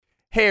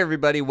Hey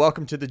everybody,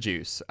 welcome to The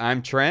Juice.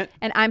 I'm Trent.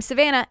 And I'm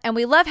Savannah, and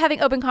we love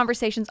having open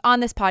conversations on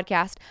this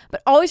podcast,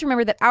 but always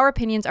remember that our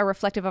opinions are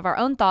reflective of our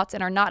own thoughts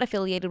and are not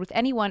affiliated with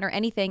anyone or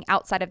anything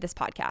outside of this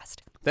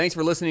podcast. Thanks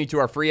for listening to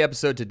our free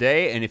episode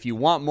today, and if you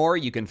want more,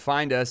 you can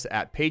find us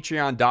at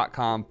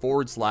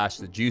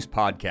patreon.com/The Juice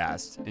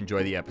Podcast.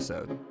 Enjoy the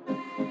episode.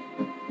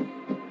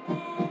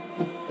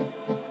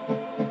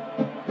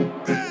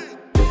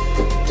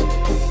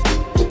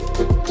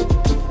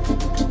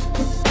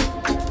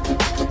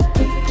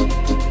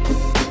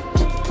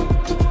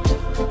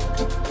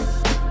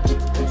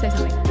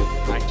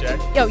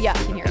 Oh, yeah,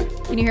 I can hear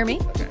it. Can you hear me?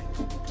 Okay.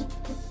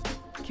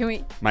 Can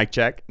we? Mic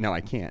check? No,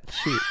 I can't.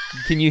 Shoot.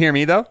 Can you hear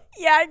me, though?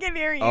 Yeah, I can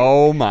hear you.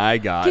 Oh, my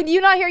God. Can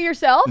you not hear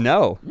yourself?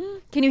 No.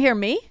 Can you hear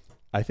me?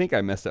 I think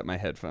I messed up my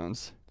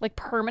headphones. Like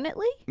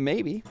permanently?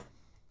 Maybe.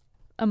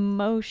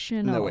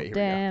 Emotional No, wait, here we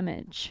go.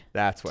 damage.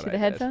 That's what to I the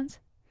did. headphones?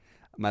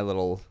 My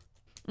little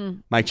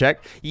mic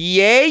check.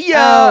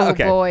 Yeah. Oh,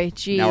 Okay. boy.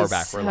 Jeez. Now we're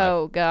back. We're live.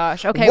 Oh,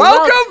 gosh. Okay.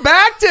 Welcome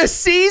back to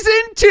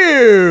season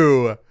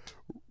 2.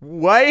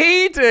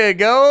 Way to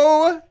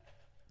go,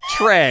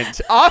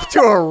 Trent. Off to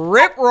a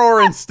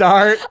rip-roaring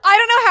start. I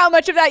don't know how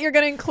much of that you're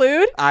going to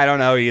include. I don't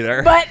know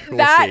either. But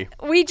We'll see.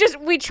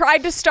 we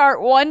tried to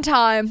start one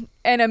time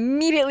and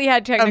immediately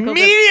had technical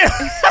Immediate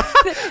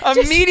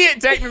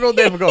technical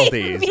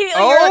difficulties. Immediately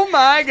Oh you're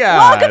my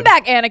God. Welcome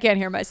back, and I can't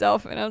hear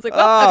myself. And I was like,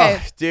 well, Oh,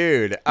 okay.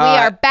 dude. We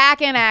are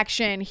back in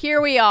action.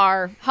 Here we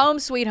are. Home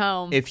sweet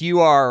home. If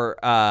you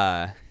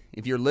are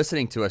if you're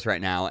listening to us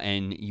right now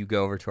and you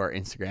go over to our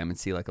Instagram and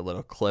see like a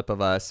little clip of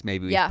us,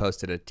 maybe we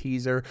posted a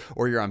teaser,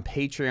 or you're on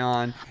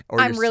Patreon,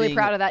 or I'm really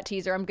proud of that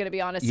teaser. I'm going to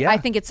be honest. Yeah. I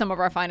think it's some of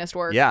our finest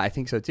work. Yeah, I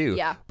think so too.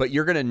 Yeah. But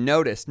you're going to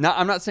notice,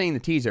 I'm not saying the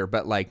teaser,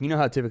 but like, you know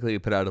how typically we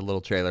put out a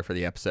little trailer for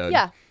the episode?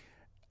 Yeah.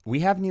 We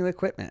have new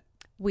equipment.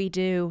 We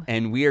do.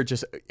 And we are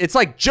it's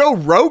like Joe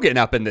Rogan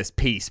up in this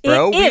piece,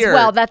 bro. It is.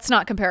 Well, let's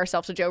not compare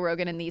ourselves to Joe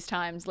Rogan in these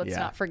times. Let's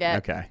not forget.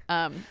 Okay.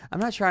 I'm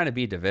not trying to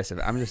be divisive.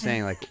 I'm just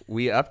saying like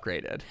we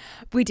upgraded.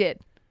 We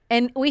did.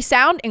 And we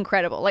sound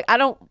incredible. Like I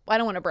don't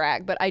want to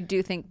brag, but I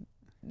do think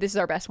this is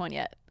our best one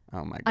yet.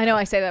 Oh my God. I know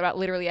I say that about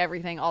literally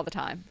everything all the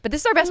time, but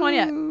this is our best one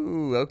yet.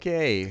 Ooh,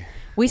 okay.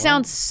 We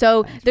sound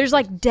so, there's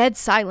like dead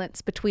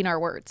silence between our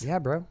words. Yeah,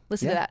 bro.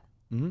 Listen to that.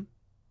 Mm-hmm.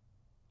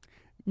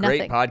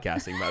 Nothing. Great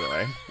podcasting, by the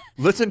way.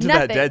 Listen to that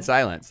Nothing. dead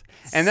silence.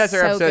 And that's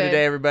our So episode good.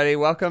 today, everybody.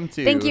 Welcome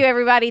to... Thank you,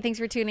 everybody. Thanks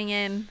for tuning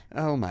in.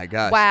 Oh my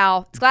gosh.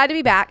 Wow. It's glad to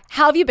be back.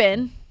 How have you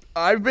been?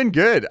 I've been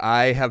good.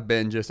 I have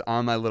been just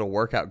on my little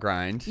workout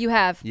grind. You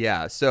have.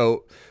 Yeah.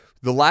 So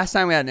the last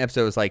time we had an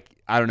episode was like,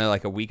 I don't know,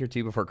 like a week or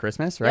two before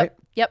Christmas, right?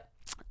 Yep.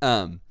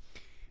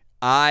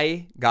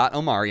 I got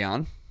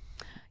Omarion.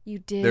 You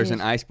did. There's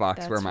an ice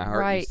box where That's my heart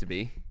right. used to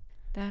be.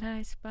 That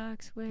ice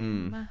box where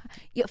my...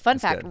 Yeah, fun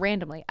fact, good.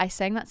 randomly, I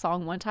sang that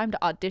song one time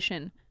to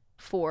audition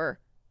for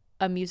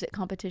a music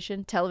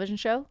competition television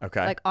show.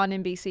 Okay. Like on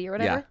NBC or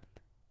whatever.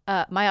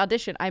 My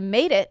audition, I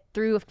made it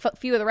through a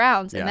few of the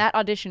rounds, and that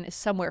audition is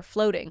somewhere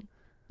floating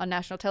on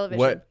national television.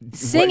 What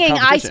Singing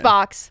competition?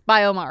 Icebox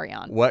by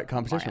Omarion. What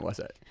competition was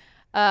it?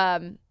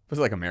 Was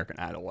it like American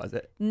Idol, was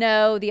it?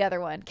 No, the other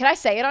one. Can I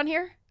say it on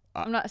here?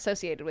 I'm not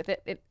associated with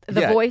it.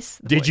 The Yeah. Voice.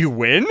 The Did Voice. you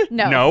win?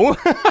 No. No?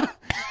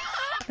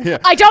 Yeah.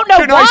 I don't know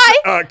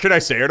why. Can I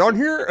say it on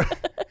here?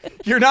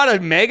 You're not a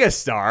mega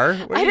star.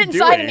 What are I you didn't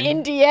sign an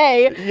doing?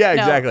 NDA. Yeah,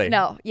 No, exactly.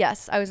 No,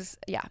 yes. I was,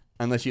 yeah.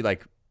 Unless you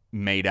like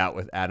made out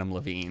with Adam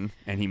Levine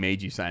and he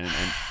made you sign an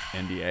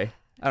NDA.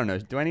 I don't know.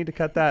 Do I need to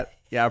cut that?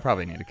 Yeah, I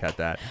probably need to cut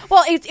that.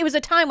 Well, it was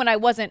a time when I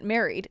wasn't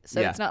married,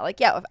 so Yeah. it's not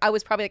like, I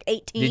was probably like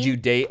 18. Did you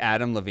date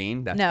Adam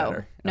Levine? That's No.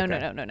 better. No,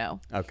 Okay. no.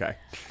 Okay.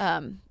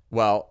 Um,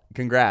 Well,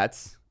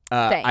 congrats.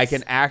 Thanks. I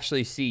can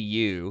actually see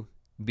you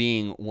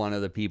being one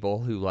of the people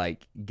who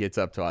like gets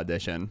up to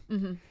audition.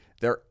 Mm-hmm.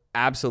 They're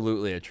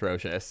absolutely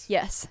atrocious.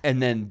 yes.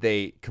 And then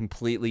they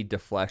completely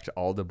deflect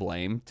all the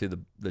blame to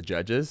the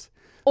judges.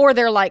 Or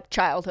they're like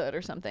childhood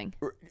or something.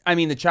 I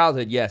mean, the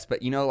childhood, yes,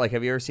 but you know, like,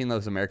 have you ever seen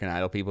those American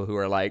Idol people who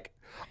are like,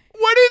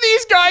 what do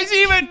these guys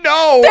even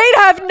know? They'd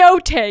have no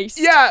taste.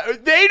 Yeah,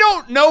 they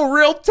don't know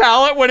real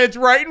talent when it's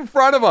right in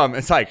front of them.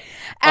 It's like,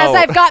 As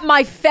I've got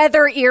my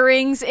feather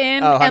earrings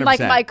in Oh, and like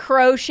 100%. my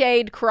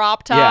crocheted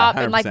crop Yeah, top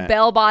and like 100%.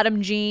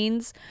 bell-bottom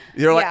jeans.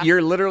 you're like, Yeah.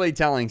 you're literally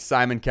telling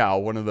Simon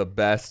Cowell, one of the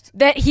best.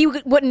 That he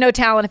wouldn't know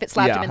talent if it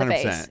slapped him in the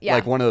 100%. face. Yeah.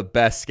 Like one of the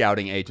best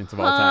scouting agents of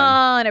all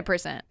time.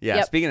 100%. Yeah.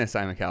 Yep. Speaking of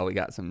Simon Cowell, we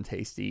got some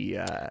tasty.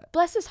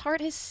 Bless his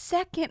heart, his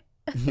second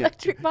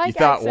electric bike You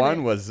thought accident.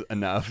 one was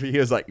enough. He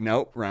was like,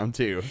 nope, round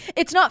 2.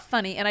 It's not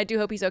funny, and I do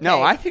hope he's okay.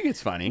 No, I think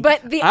it's funny.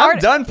 But the I'm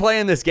done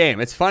playing this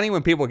game. It's funny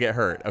when people get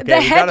hurt. Okay. The We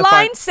gotta headline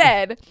find-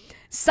 said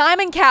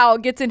Simon Cowell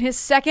gets in his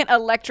second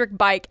electric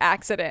bike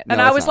accident. No,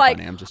 And I that's was not like,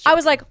 funny. I'm just I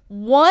was like,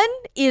 one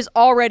is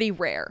already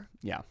rare.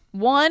 Yeah.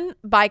 One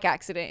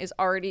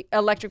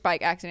electric bike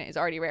accident is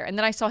already rare. And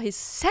then I saw his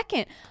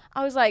second.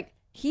 I was like,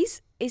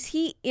 Is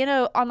he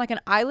on like an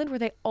island where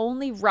they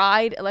only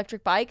ride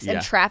electric bikes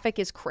and traffic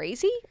is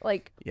crazy?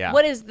 Like,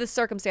 what is the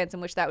circumstance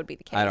in which that would be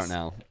the case? I don't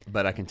know,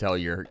 but I can tell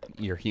your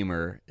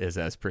humor is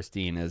as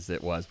pristine as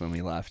it was when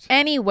we left.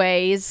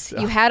 Anyways,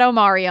 you had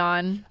Omari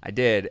on. I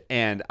did,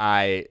 and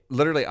I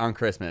literally on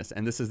Christmas,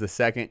 and this is the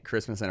second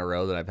Christmas in a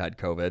row that I've had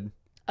COVID.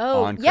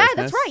 Oh, yeah,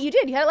 that's right. You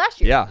did. You had it last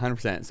year. Yeah,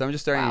 100%. So I'm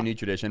just starting a new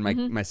tradition.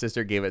 My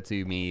sister gave it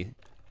to me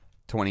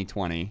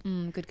 2020.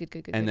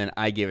 Good. And then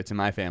I gave it to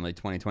my family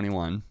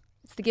 2021.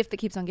 It's the gift that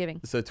keeps on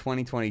giving. So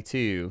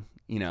 2022,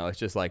 it's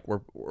just like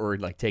we're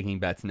like taking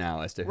bets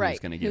now as to who's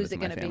going to give it to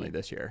my family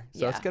this year.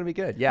 So it's going to be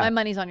good. Yeah. My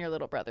money's on your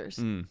little brothers.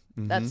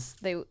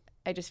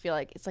 I just feel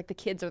like it's like the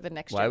kids are the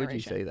next generation. Why would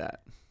you say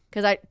that?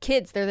 Because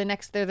kids, they're the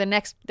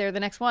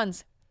next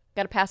ones.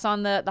 Got to pass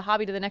on the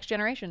hobby to the next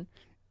generation.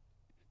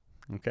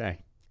 Okay.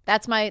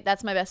 That's my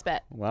best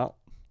bet. Well,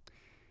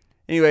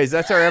 anyways,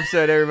 that's our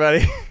episode,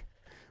 everybody.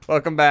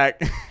 Welcome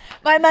back.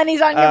 My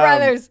money's on your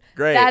brothers.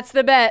 Great. That's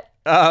the bet.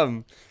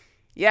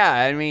 Yeah,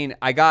 I mean,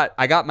 I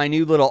got my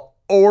new little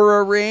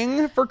Aura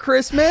ring for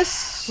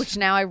Christmas, which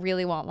now I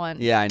really want one.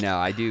 Yeah, I know.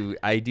 I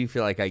do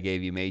feel like I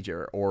gave you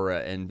major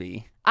Aura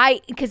envy.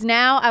 Because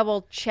now I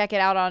will check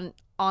it out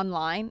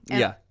online. And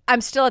yeah. I'm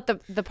still at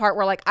the part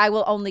where like I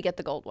will only get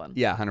the gold one.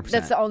 Yeah, 100%.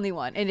 That's the only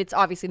one, and it's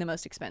obviously the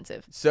most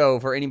expensive. So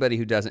for anybody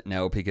who doesn't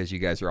know, because you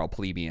guys are all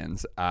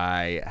plebeians,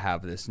 I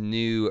have this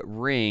new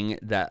ring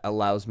that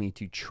allows me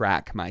to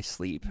track my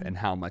sleep and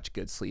how much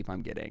good sleep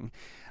I'm getting.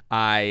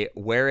 I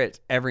wear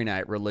it every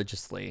night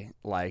religiously,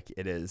 like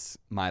it is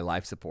my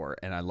life support,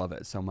 and I love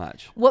it so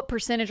much. What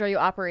percentage are you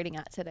operating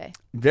at today?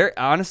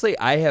 Honestly,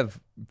 I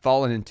have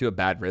fallen into a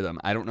bad rhythm.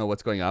 I don't know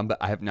what's going on, but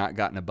I have not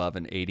gotten above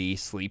an 80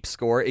 sleep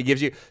score. It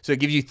gives you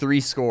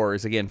 3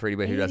 scores, again, for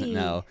anybody who doesn't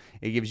know.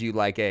 It gives you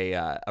like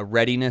a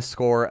readiness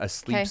score, a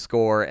sleep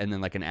score, and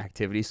then like an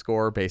activity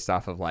score based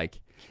off of like,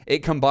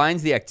 it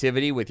combines the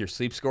activity with your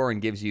sleep score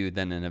and gives you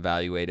then an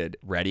evaluated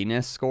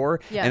readiness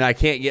score. Yeah. And I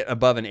can't get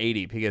above an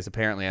 80 because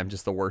apparently I'm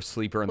just the worst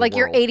sleeper in the world. Like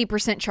you're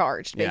 80%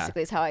 charged,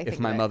 basically, is how I think of it.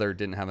 If my mother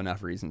didn't have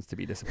enough reasons to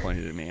be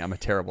disappointed in me, I'm a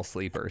terrible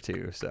sleeper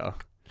too, so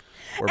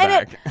we're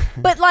back.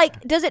 But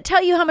like, does it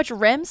tell you how much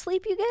REM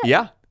sleep you get?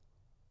 Yeah.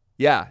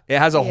 Yeah. It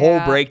has a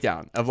whole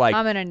breakdown of like,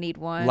 I'm going to need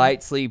one.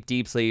 Light sleep,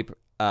 deep sleep,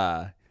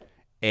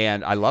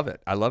 and I love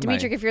it. I love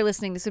Dimitri, if you're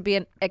listening, this would be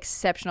an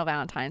exceptional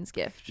Valentine's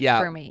gift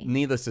for me.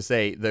 Needless to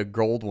say, the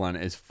gold one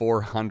is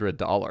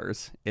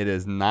 $400. It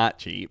is not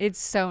cheap. It's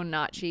so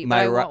not cheap.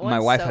 My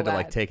wife had to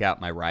like take out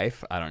my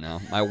rife. I don't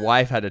know. My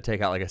wife had to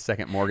take out like a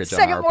second mortgage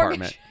on our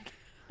apartment.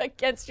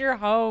 Against your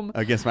home.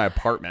 Against my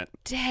apartment.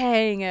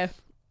 Dang.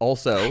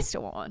 Also, I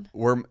still want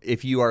one.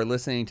 If you are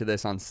listening to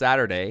this on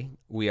Saturday,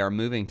 we are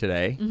moving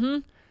today.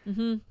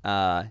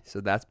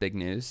 So that's big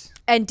news.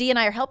 And Dee and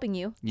I are helping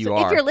you. If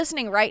you're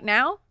listening right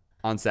now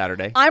on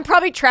Saturday, I'm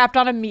probably trapped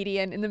on a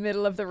median in the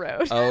middle of the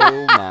road.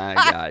 Oh my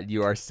God,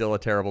 you are still a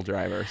terrible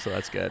driver, so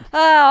that's good.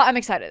 Oh, I'm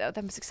excited though.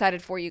 I'm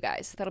excited for you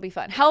guys. That'll be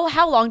fun.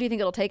 How long do you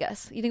think it'll take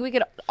us? You think we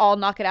could all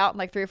knock it out in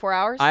like 3 or 4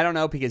 hours? I don't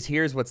know, because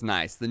here's what's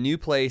nice. The new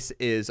place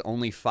is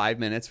only 5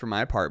 minutes from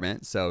my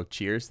apartment, so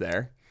cheers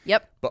there.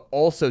 Yep. But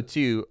also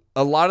too,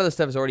 a lot of the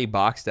stuff is already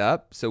boxed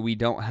up, so we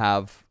don't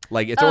have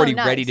like it's already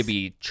ready to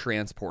be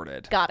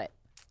transported. Got it.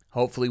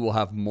 Hopefully we'll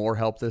have more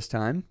help this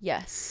time.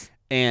 Yes.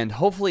 And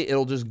hopefully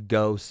it'll just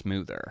go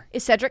smoother.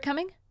 Is Cedric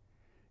coming?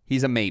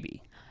 He's a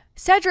maybe.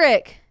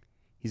 Cedric.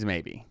 He's a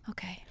maybe.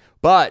 Okay.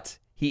 But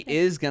he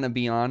is going to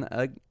be on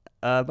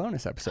a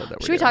bonus episode that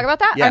we're Should we talk about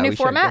that? Yeah, our new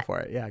format? Go for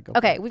it. Yeah, go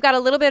Okay, for it. we've got a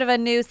little bit of a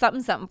new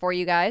something for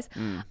you guys.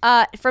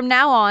 From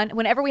now on,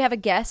 whenever we have a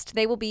guest,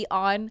 they will be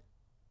on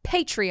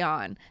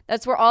Patreon.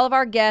 That's where all of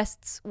our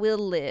guests will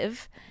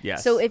live.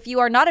 Yes. So if you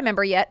are not a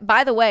member yet,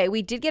 by the way,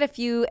 we did get a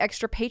few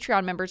extra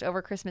Patreon members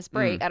over Christmas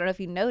break. I don't know if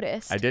you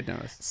noticed. I did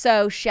notice.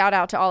 So shout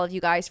out to all of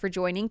you guys for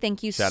joining.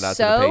 Thank you shout out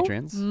so to the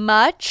patrons.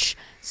 much.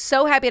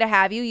 So happy to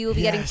have you. You will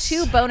be getting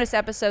 2 bonus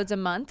episodes a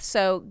month.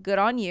 So good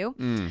on you.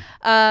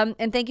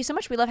 And thank you so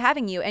much. We love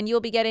having you. And you'll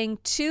be getting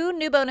 2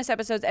 new bonus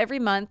episodes every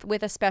month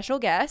with a special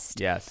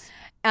guest. Yes.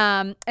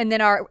 And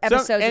then our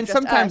episodes and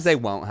sometimes they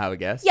won't have a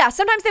guest. Yeah,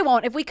 sometimes they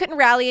won't. If we couldn't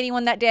rally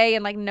anyone that day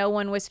and like no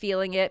one was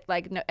feeling it,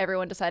 like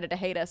everyone decided to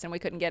hate us and we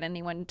couldn't get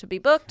anyone to be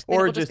booked, then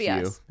or it will just be you,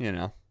 us. You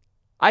know.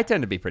 I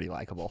tend to be pretty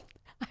likable.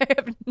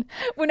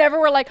 Whenever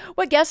we're like,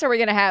 what guests are we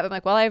gonna have? I'm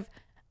like, well,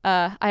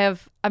 I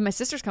have my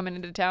sister's coming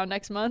into town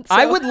next month. So.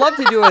 I would love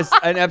to do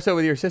an episode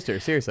with your sister.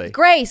 Seriously,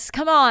 Grace,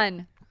 come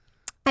on.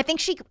 I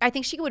think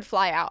she would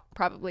fly out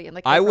probably in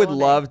like. I would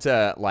love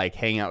to like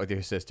hang out with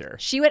your sister.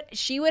 She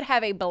would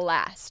have a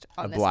blast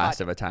on this blast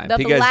podcast. of a time. The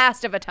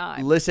blast of a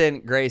time. Listen,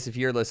 Grace, if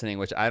you're listening,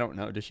 which I don't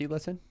know, does she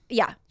listen?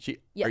 Yeah.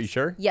 Are you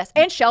sure? Yes,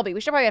 and Shelby. We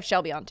should probably have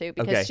Shelby on too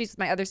because she's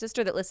my other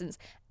sister that listens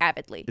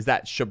avidly. Is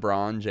that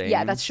Shabron James?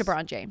 Yeah, that's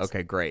Shabron James.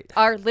 Okay, great.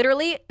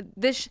 Literally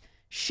this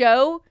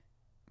show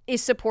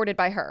is supported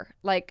by her.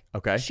 Like,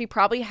 she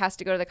probably has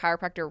to go to the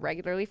chiropractor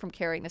regularly from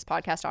carrying this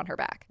podcast on her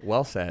back.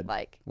 Well said.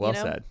 Like, well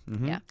said.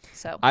 Mm-hmm. Yeah.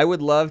 So I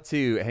would love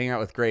to hang out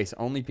with Grace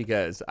only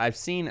because I've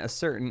seen a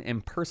certain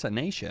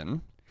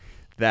impersonation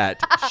that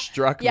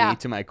struck Yeah. me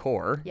to my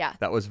core. Yeah.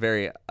 That was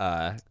very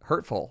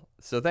hurtful.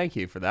 So thank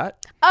you for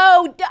that.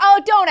 Oh,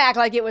 don't act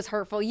like it was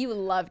hurtful. You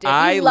loved it.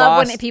 I You love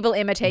when lost- people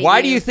imitate Why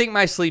you. do you think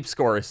my sleep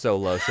score is so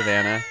low,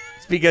 Savannah?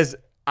 It's because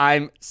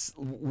I'm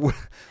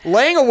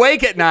laying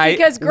awake at night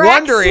Because Grack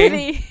wondering.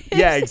 City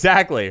Yeah,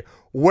 exactly.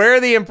 Where are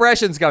the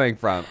impressions coming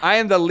from? I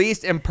am the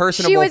least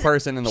impersonable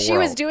person in the world. She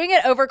was doing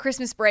it over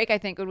Christmas break, I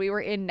think, when we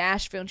were in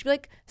Nashville. And she'd be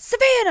like,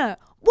 Savannah,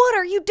 what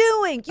are you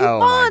doing? You Oh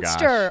my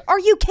monster. gosh. Are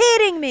you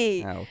kidding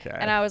me? Okay.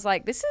 And I was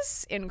like, this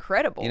is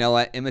incredible. You know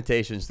what?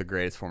 Imitation's the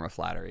greatest form of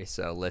flattery.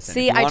 So listen.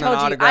 See, if you I want an told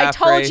you. I autograph,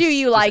 told Grace, you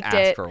you just liked ask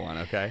it. for one,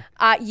 okay?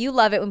 You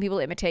love it when people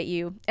imitate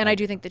you. And I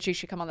do think that you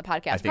should come on the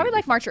podcast. think Probably it'd be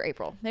like fun. March or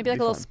April. Maybe like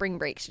be a little fun. spring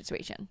break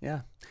situation.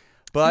 Yeah.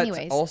 But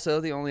Anyways. also,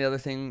 the only other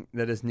thing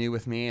that is new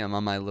with me, I'm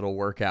on my little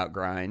workout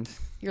grind.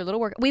 Your little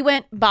work. We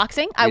went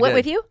boxing. I We went did.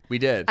 with you. We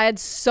did. I had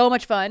so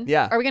much fun.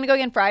 Yeah. Are we going to go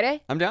again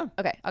Friday? I'm down.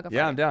 Okay, I'll go Friday.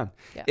 Yeah, I'm down.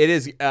 Yeah. It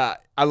is.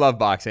 I love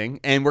boxing,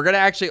 and we're gonna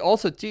actually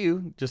also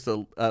do just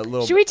a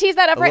little. Should we tease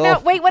that up a right little-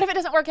 now? Wait, what if it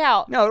doesn't work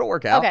out? No, it'll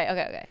work out.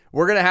 Okay.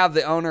 We're gonna have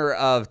the owner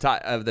of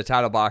the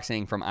Title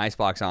Boxing from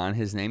Icebox on.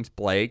 His name's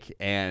Blake,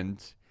 and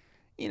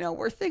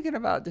we're thinking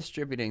about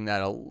distributing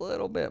that a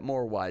little bit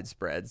more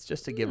widespread,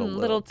 just to give a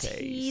little taste.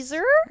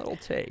 teaser? Little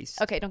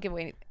taste. Okay, don't give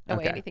away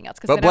anything else.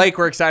 'Cause But then Blake,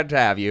 we're excited to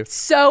have you. I'm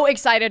so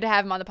excited to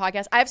have him on the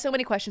podcast. I have so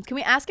many questions. Can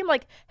we ask him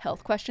like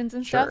health questions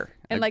and stuff? Sure.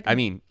 And like I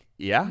mean,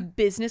 yeah.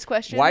 business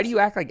questions? Why do you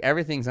act like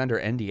everything's under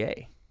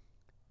NDA?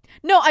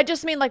 No, I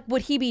just mean like,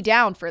 would he be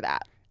down for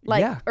that? Like,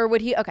 Yeah. or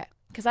would he? Okay,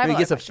 because I have He a lot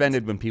gets of questions.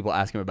 offended when people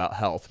ask him about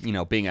health.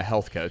 Being a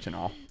health coach and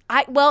all.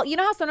 Well, you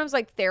know how sometimes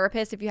like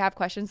therapists, if you have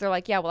questions, they're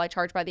like, yeah, well, I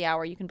charge by the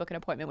hour. You can book an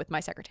appointment with my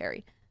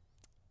secretary.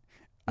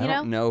 I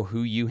don't know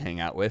who you hang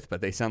out with, but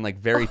they sound like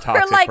very Or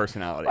toxic like-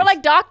 personalities. Or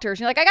like doctors.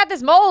 You're like, I got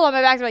this mole on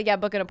my back. They're like, yeah,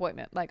 book an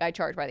appointment. Like, I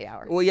charge by the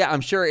hour. Well, yeah, I'm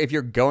sure if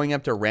you're going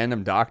up to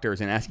random doctors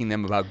and asking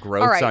them about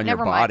growths All right, on your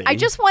never body. mind. I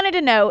just wanted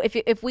to know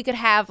if we could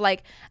have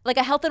like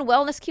a health and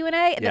wellness Q&A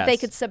that they Yes,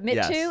 can submit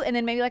yes. to, and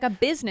then maybe like a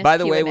business By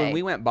the Q&A. way, when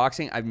we went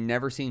boxing, I've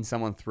never seen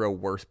someone throw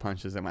worse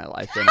punches in my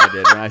life than I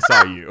did when I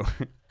saw you.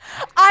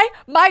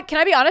 Can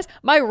I be honest?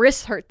 My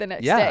wrists hurt the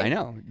next day. Yeah, I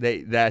know.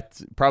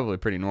 That's probably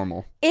pretty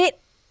normal.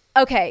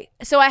 Okay,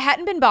 so I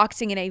hadn't been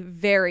boxing in a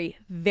very,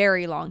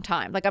 very long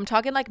time. Like I'm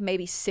talking like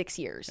maybe 6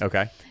 years.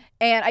 Okay.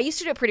 And I used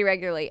to do it pretty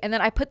regularly. And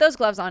then I put those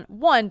gloves on.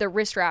 One, the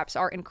wrist wraps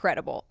are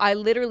incredible. I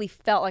literally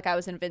felt like I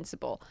was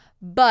invincible.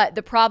 But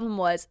the problem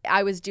was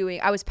I was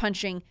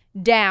punching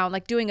down,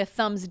 like doing a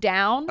thumbs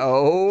down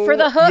for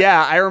the hook.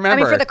 Yeah, I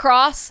remember. For the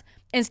cross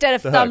instead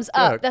of thumbs the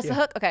up. hook, That's yeah. the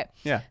hook. Okay.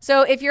 Yeah.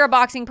 So if you're a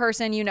boxing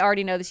person, you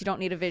already know this. You don't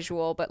need a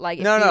visual, but like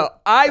No,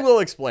 I will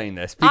explain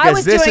this I because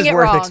was this doing is it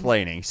worth wrong.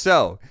 explaining.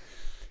 So,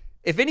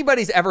 if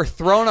anybody's ever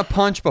thrown a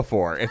punch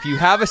before, if you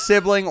have a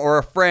sibling or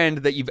a friend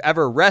that you've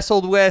ever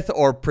wrestled with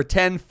or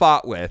pretend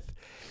fought with,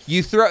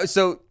 you throw.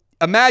 So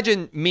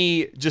imagine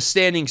me just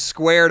standing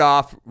squared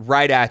off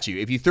right at you.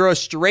 If you throw a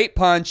straight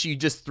punch, you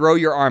just throw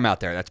your arm out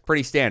there. That's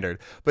pretty standard.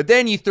 But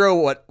then you throw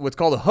what's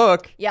called a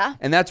hook. Yeah.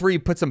 And that's where you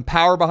put some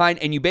power behind,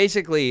 and you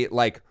basically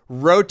like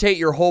rotate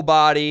your whole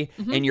body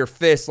and your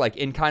fists like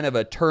in kind of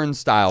a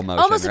turnstile motion.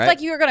 almost right? if like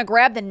you were going to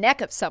grab the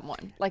neck of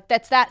someone. Like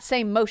that's that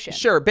same motion.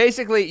 Sure.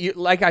 Basically,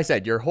 like I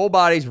said, your whole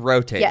body's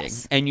rotating,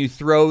 Yes. and you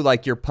throw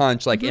like your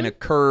punch like in a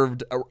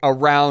curved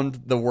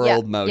around the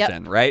world Yeah, yep.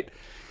 motion, right?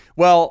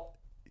 Well,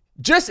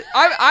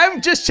 I'm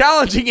just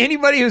challenging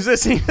anybody who's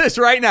listening to this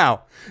right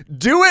now.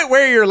 Do it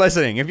where you're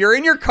listening. If you're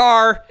in your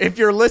car, if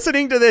you're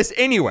listening to this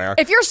anywhere,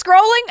 If you're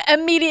scrolling,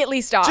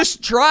 immediately stop.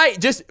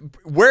 just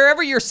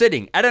wherever you're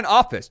sitting at an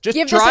office, just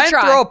Give this a try and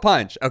try. throw a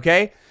punch,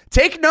 okay?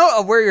 Take note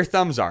of where your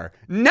thumbs are.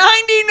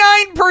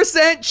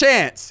 99%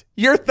 chance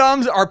your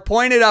thumbs are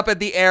pointed up at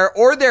the air,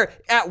 or they're,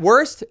 at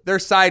worst, they're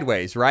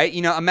sideways, right?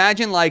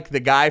 Imagine like the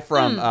guy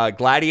from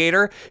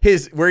Gladiator,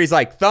 where he's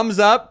like thumbs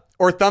up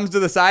or thumbs to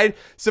the side.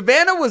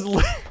 Savannah was,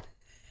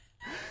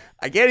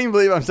 I can't even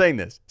believe I'm saying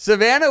this.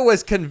 Savannah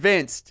was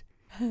convinced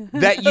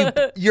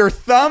that your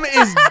thumb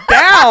is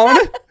down,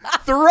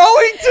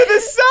 throwing to the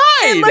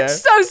side. It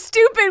looks so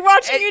stupid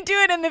watching you do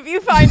it in the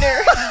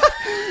viewfinder.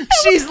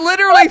 She's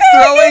literally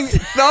throwing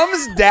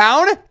thumbs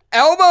down,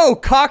 elbow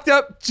cocked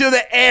up to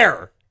the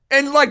air,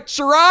 and like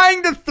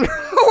trying to throw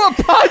a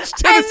punch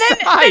to And the then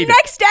side. the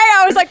next day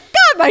I was like,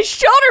 God, my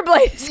shoulder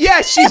blade is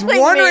Yeah, she's killing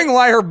wondering me.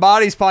 why her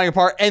body's falling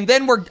apart. And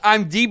then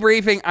I'm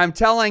debriefing. I'm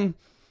telling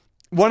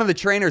one of the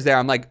trainers there,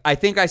 I'm like, I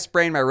think I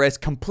sprained my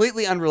wrist,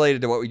 completely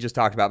unrelated to what we just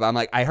talked about. But I'm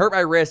like, I hurt my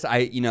wrist.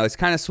 It's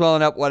kind of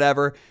swelling up,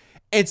 whatever.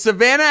 And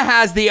Savannah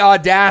has the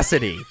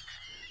audacity,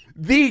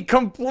 the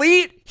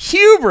complete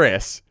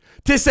hubris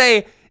to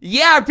say,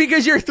 yeah,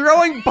 because you're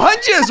throwing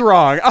punches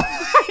wrong. I'm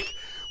like,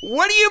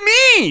 what do you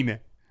mean?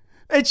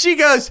 And she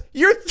goes,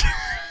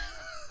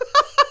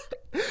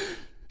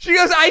 she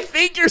goes, I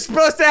think you're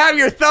supposed to have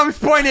your thumbs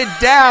pointed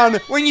down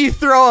when you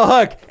throw a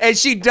hook. And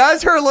she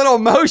does her little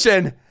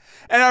motion.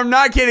 And I'm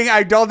not kidding.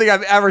 I don't think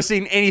I've ever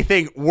seen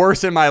anything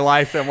worse in my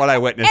life than what I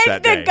witnessed that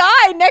And day. the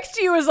guy next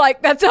to you was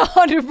like, "That's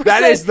 100%.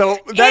 That is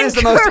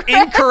the most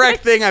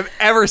incorrect thing I've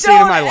ever seen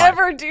in my life. Don't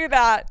ever do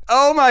that."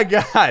 Oh my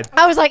God.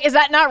 I was like, "Is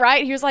that not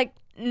right?" He was like,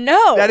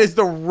 "No." That is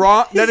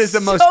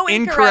the most so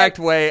incorrect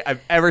way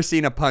I've ever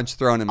seen a punch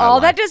thrown in my life. All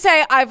that to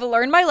say, I've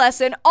learned my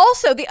lesson.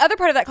 Also, the other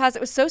part of that class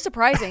that was so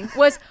surprising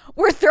was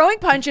we're throwing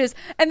punches,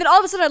 and then all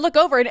of a sudden I look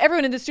over and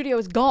everyone in the studio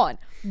is gone.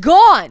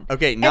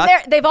 Okay, and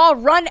they've all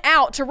run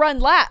out to run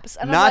laps.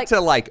 And not to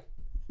like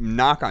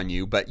knock on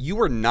you, but you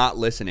were not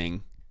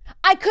listening.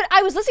 I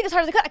was listening as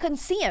hard as I could. I couldn't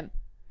see him.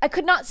 I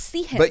could not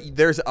see him. But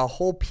there's a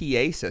whole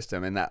PA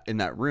system in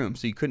that room,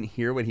 so you couldn't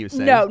hear what he was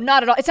saying. No,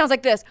 not at all. It sounds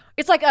like this.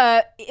 It's like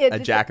a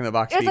Jack in the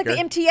Box speaker. It's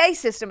like the MTA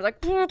system. It's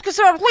like, because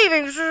I'm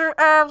leaving.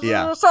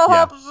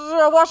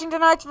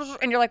 Washington Heights.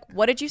 And you're like,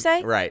 what did you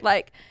say? Right.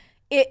 Like,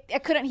 I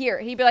couldn't hear.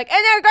 He'd be like,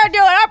 and they're going to do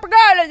it. I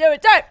forgot to do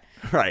it.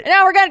 Right. And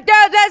now we're going to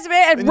do this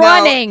and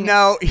running.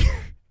 No.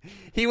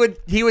 He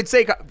would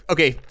say,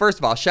 okay, first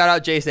of all, shout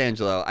out Jace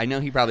Angelo. I know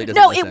he probably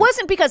doesn't listen. It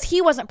wasn't because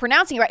he wasn't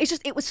pronouncing it right. It's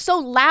just it was so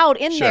loud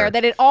in there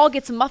that it all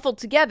gets muffled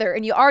together,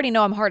 and you already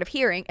know I'm hard of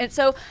hearing. And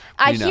so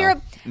I hear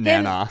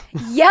him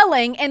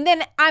yelling, and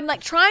then I'm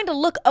like trying to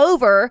look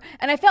over,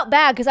 and I felt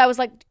bad because I was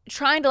like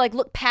trying to like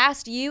look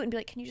past you and be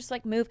like, can you just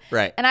like move?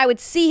 Right. And I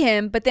would see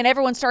him, but then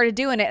everyone started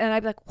doing it, and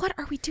I'd be like, what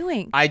are we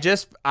doing?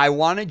 I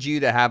wanted you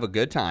to have a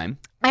good time.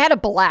 I had a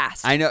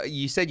blast. I know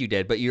you said you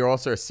did, but you're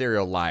also a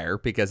serial liar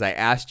because I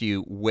asked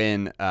you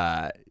when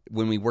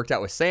we worked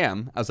out with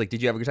Sam, I was like,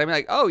 did you have a good time? You're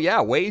like, oh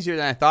yeah, way easier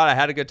than I thought. I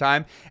had a good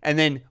time. And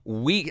then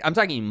I'm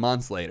talking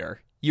months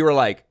later, you were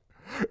like,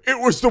 it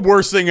was the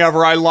worst thing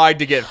ever. I lied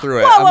to get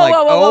through it. Whoa,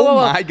 Oh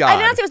my God. I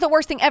did not say it was the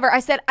worst thing ever.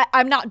 I said,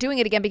 I'm not doing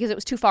it again because it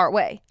was too far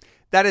away.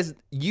 That is,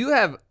 you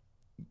have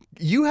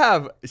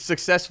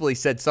successfully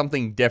said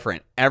something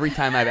different every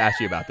time I've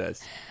asked you about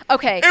this.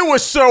 Okay. It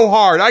was so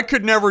hard. I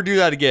could never do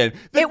that again.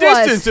 The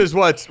distance is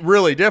what's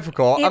really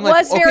difficult. It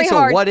was very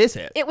hard. So what is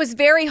it? It was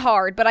very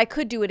hard, but I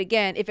could do it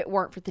again if it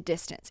weren't for the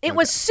distance. It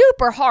was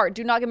super hard.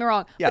 Do not get me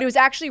wrong. Yeah. But it was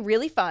actually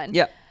really fun.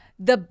 Yeah.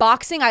 The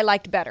boxing I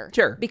liked better.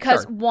 Sure.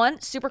 Because one,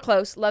 super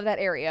close, love that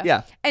area.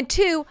 Yeah. And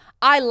two,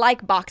 I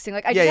like boxing.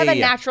 Like I just have a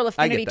natural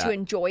affinity to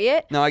enjoy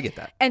it. No, I get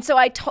that. And so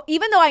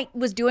even though I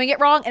was doing it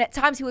wrong, and at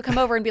times he would come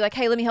over and be like,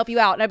 hey, let me help you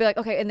out. And I'd be like,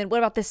 okay, and then what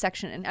about this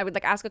section? And I would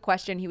like ask a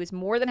question. He was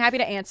more than happy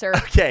to answer.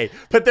 Okay.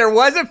 But there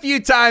was a few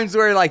times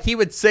where like he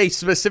would say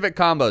specific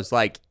combos,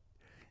 like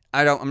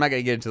I'm not going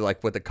to get into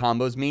like what the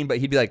combos mean, but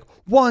he'd be like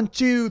 1,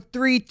 2,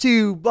 3,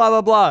 2, blah,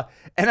 blah, blah.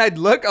 And I'd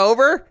look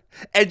over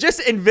and just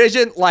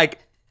envision like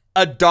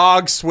a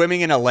dog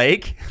swimming in a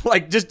lake,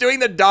 like just doing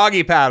the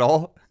doggy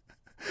paddle.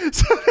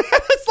 So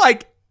it's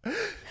like,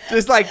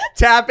 just like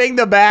tapping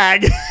the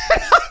bag.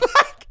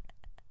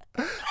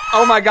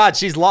 Oh my God,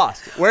 she's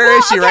lost. Where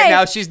is she right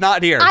now? She's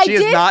not here. She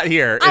is not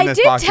here in this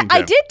boxing gym.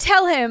 I did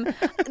tell him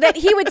that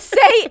he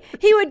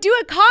would do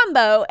a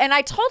combo, and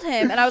I told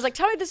him, and I was like,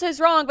 tell me if this is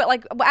wrong, but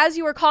like as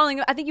you were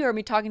calling, I think you heard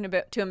me talking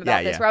to him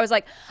about this, where I was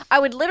like, I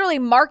would literally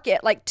mark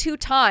it like 2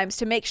 times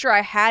to make sure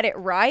I had it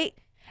right.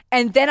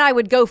 And then I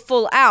would go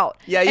full out.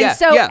 And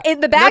so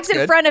in the bags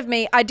in front of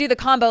me, I do the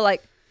combo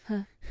like,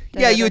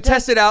 you would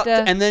test it out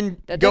and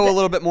then go a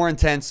little bit more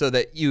intense so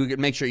that you could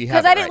make sure you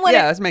have it right.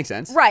 That makes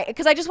sense. Right,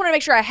 because I just want to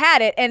make sure I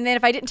had it, and then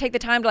if I didn't take the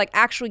time to like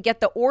actually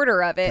get the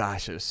order of it.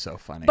 Gosh, it was so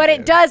funny. But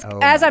it does,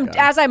 as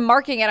I'm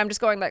marking it, I'm just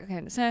going like,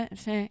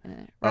 okay,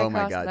 oh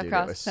my God, dude,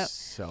 it was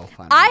so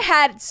funny. I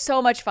had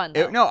so much fun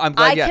though. I'm glad.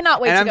 I cannot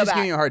wait to go back. And I'm just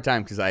giving you a hard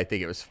time because I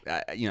think it was,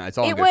 it's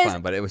all good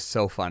fun, but it was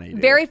so funny. Dude.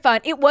 Very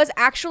fun. It was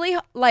actually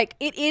like,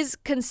 it is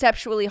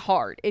conceptually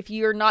hard if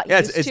you're not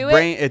used to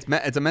it.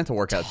 It's a mental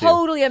workout too.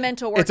 Totally a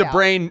mental workout. It's a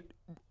brain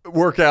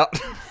workout.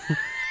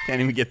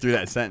 Can't even get through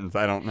that sentence.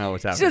 I don't know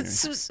what's happening.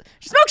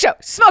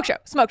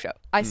 Smoke show.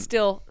 I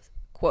still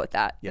quote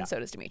that, and so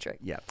does Dimitri.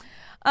 Yeah.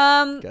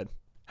 Good.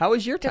 How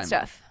was your time? Good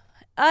stuff.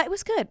 It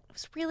was good. It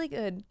was really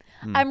good.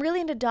 I'm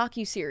really into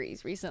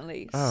docuseries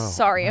recently.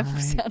 Sorry, I'm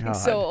sounding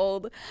so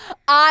old.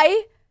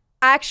 I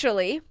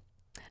actually,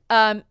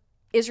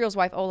 Israel's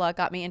wife Ola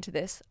got me into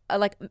this,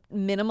 like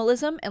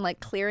minimalism and like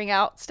clearing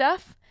out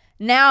stuff.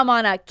 Now I'm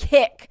on a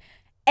kick.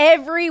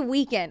 Every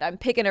weekend, I'm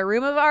picking a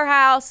room of our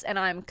house and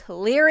I'm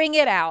clearing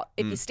it out.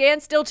 If you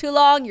stand still too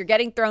long, you're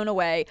getting thrown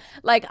away.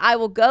 Like, I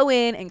will go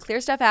in and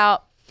clear stuff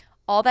out.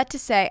 All that to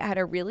say, I had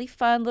a really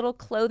fun little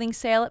clothing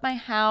sale at my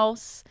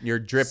house. Your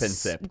drip and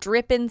sip.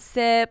 Drip and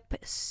sip.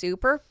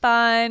 Super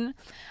fun.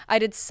 I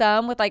did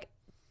some with like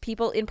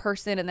people in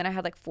person, and then I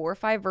had like 4 or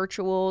 5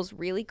 virtuals.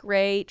 Really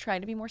great. Trying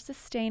to be more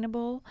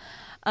sustainable.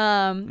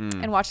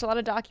 And watched a lot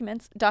of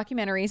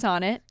documentaries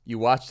on it. You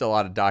watched a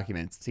lot of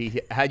documents. See,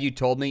 had you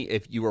told me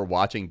if you were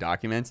watching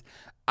documents,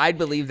 I'd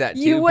believe that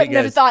too. You wouldn't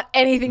have thought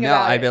anything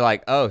about it. No, I'd be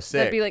like, oh,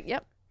 sick. I'd be like,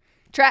 yep,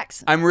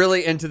 tracks. I'm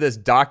really into this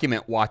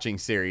document watching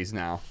series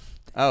now.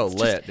 Oh,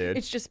 dude.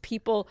 It's just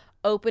people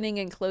opening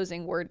and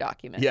closing Word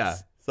documents. Yeah.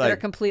 It's that are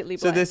completely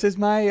So blank. this is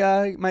my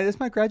this is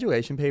my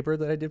graduation paper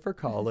that I did for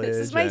college. This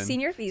is my and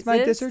senior it's thesis. my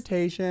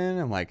dissertation.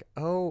 I'm like,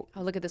 oh,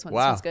 look at this one.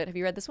 Wow. This one's good. Have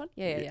you read this one?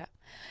 Yeah.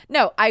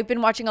 No, I've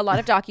been watching a lot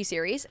of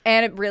docuseries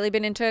and I've really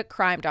been into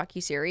crime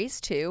docuseries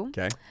too.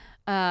 okay.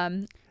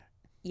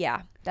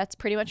 Yeah, that's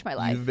pretty much my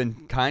life. You've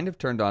been kind of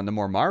turned on to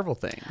more Marvel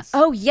things.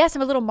 Oh, yes,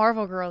 I'm a little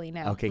Marvel girly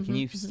now. Okay, can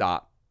you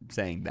stop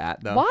saying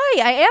that though? Why?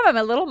 I am. I'm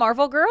a little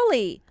Marvel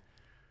girly.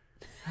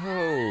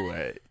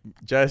 Oh,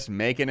 just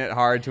making it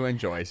hard to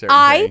enjoy certain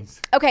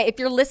things. Okay, if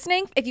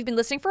you've been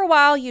listening for a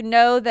while, you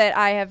know that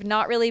I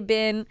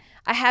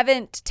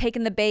haven't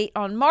taken the bait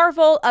on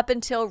Marvel up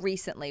until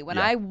recently.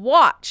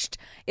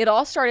 It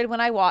all started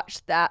when I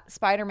watched that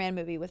Spider-Man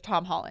movie with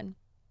Tom Holland,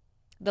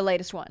 the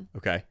latest one.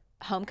 Okay.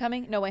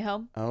 Homecoming? No Way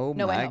Home? Oh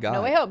No Way my Home. God.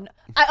 No Way Home.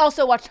 I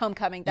also watched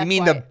Homecoming. That's You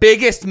mean why. the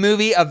biggest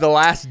movie of the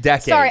last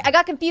decade? Sorry, I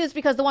got confused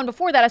because the one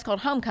before that is called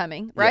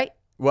Homecoming, right? Yeah.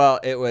 Well,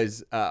 it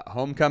was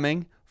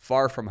Homecoming,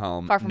 Far From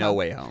Home, No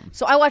Way Home.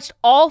 So I watched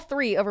all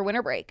three over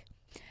winter break.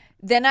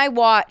 Then I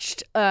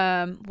watched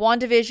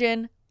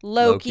WandaVision,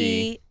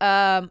 Loki.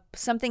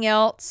 Something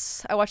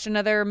else. I watched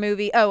another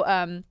movie.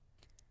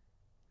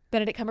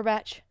 Benedict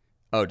Cumberbatch.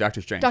 Oh,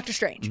 Doctor Strange. Doctor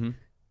Strange. Mm-hmm.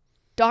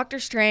 Doctor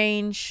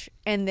Strange,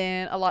 and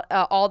then a lot,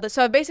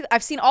 So basically,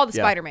 I've seen all the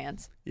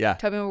Spider-Mans. Yeah.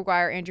 Tobey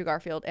Maguire, Andrew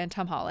Garfield, and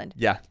Tom Holland.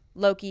 Yeah.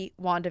 Loki,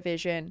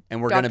 WandaVision,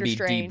 And we're going to Doctor be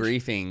Strange.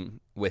 debriefing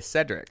with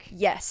Cedric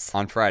Yes.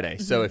 on Friday.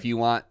 So if you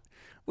want,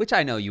 which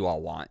I know you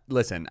all want,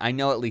 listen, I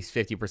know at least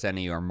 50% of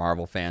you are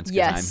Marvel fans because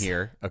Yes. I'm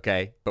here,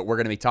 okay? But we're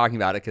going to be talking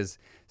about it because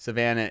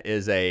Savannah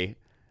is a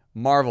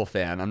Marvel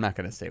fan. I'm not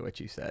going to say what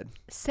you said.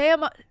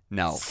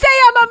 No. Say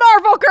I'm a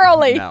Marvel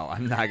girly. No,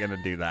 I'm not going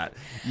to do that.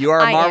 You are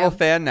a I Marvel am.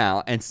 fan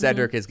now, and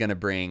Cedric is going to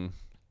bring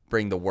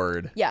the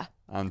word Yeah.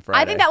 on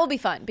Friday. I think that will be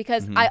fun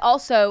because I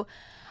also,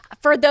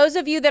 for those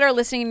of you that are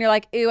listening and you're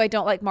like, ew, I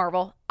don't like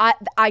Marvel,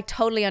 I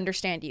totally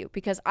understand you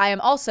because I am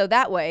also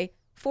that way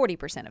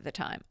 40% of the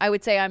time. I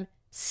would say I'm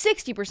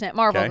 60%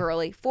 Marvel Okay.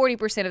 girly.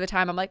 40% of the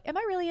time I'm like, am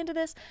I really into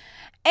this?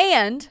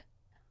 And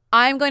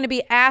I'm going to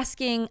be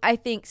asking, I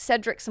think,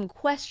 Cedric some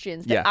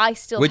questions that I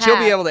still which have.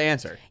 you'll be able to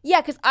answer.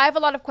 Yeah, because I have a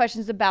lot of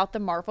questions about the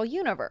Marvel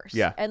universe.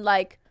 Yeah. And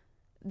like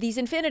these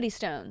Infinity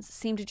Stones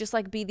seem to just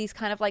like be these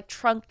kind of like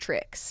trunk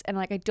tricks. And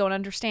like I don't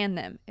understand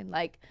them. And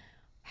like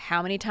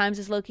how many times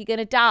is Loki going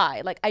to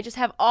die? Like I just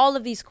have all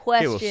of these Okay,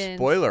 questions.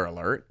 well, spoiler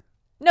alert.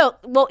 No,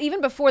 well,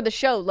 even before the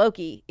show,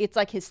 Loki, it's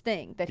like his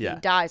thing that Yeah.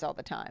 he dies all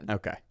the time.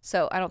 Okay.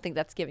 So I don't think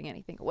that's giving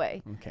anything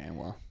away. Okay,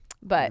 well.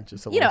 But,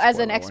 just a you know, little as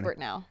an spoiler expert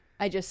now,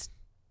 I just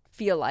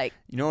feel like,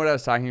 You know what I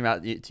was talking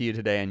about to you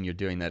today, and you're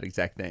doing that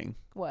exact thing?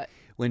 what?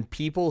 When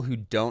people who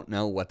don't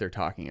know what they're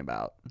talking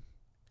about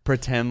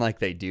pretend like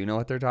they do know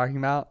what they're talking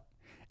about,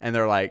 and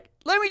they're like,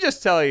 let me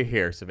just tell you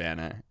here,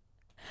 Savannah.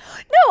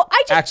 No,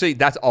 I just. Actually,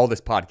 that's all this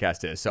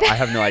podcast is, so I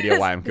have no idea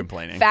why I'm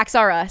complaining. Facts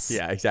are us.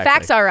 Yeah, exactly.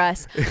 Facts are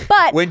us.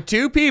 But When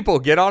two people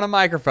get on a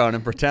microphone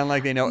and pretend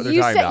like they know what they're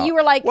You talking said- about, you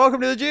were like-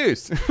 welcome to the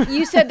juice.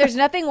 you said there's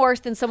nothing worse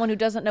than someone who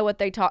doesn't know what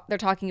they're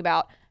talking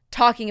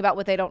about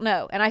what they don't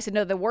know. And I said,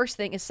 no, the worst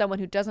thing is someone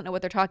who doesn't know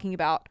what they're talking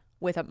about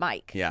with a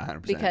mic. Yeah,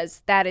 100%.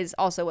 Because that is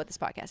also what this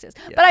podcast is.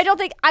 But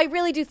I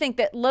really do think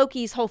that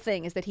Loki's whole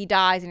thing is that he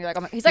dies and you're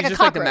like, he's like a just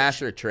cockroach. like the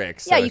master of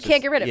tricks. Yeah, so you it's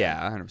can't get rid of him.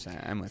 Yeah,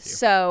 100%. I'm with you.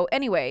 So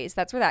anyways,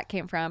 that's where that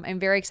came from. I'm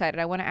very excited.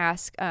 I want to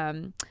ask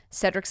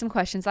Cedric some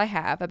questions I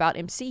have about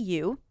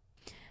MCU.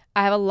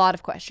 I have a lot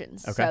of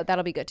questions. Okay. So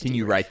that'll be good to Can do.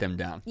 you write them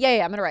down? Yeah,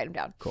 I'm going to write them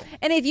down. Cool.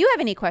 And if you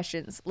have any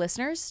questions,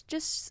 listeners,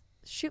 just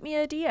shoot me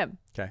a DM.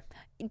 Okay.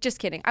 Just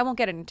kidding. I won't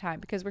get any time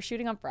because we're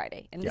shooting on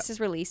Friday and this is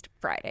released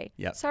Friday.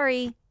 Yep.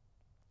 Sorry.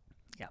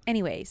 Yeah.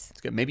 Anyways.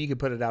 It's good. Maybe you could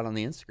put it out on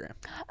the Instagram.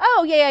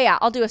 Oh, yeah.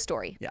 I'll do a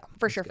story. Yeah,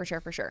 For that's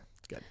sure.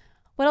 It's good.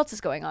 What else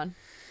is going on?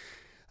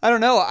 I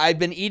don't know. I've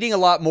been eating a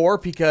lot more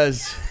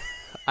because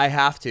I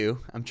have to.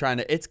 I'm trying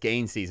to. It's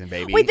gain season,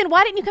 baby. Wait, then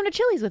why didn't you come to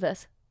Chili's with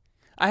us?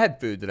 I had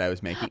food that I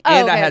was making, Oh,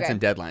 and I okay, had okay. some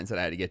deadlines that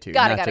I had to get to.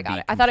 Got it. not to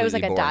be I thought it was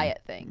like a completely boring.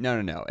 diet thing.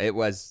 No. It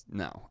was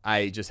no.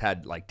 I just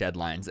had like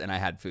deadlines, and I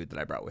had food that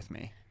I brought with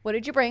me. What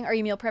did you bring? Are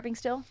you meal prepping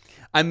still?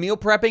 I'm meal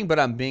prepping, but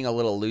I'm being a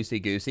little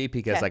loosey-goosey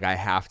because Okay. like I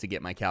have to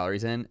get my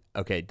calories in.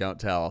 Okay, don't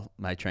tell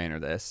my trainer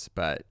this,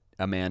 but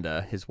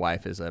Amanda, his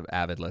wife, is an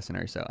avid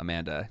listener. So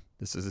Amanda,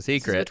 this is a This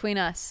secret is between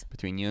us.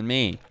 between you and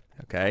me.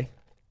 Okay,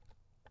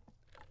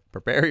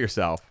 prepare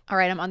yourself. All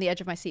right, I'm on the edge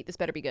of my seat. This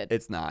better be good.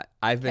 It's not.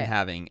 I've been Okay.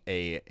 having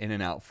a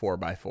In-N-Out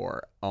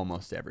 4x4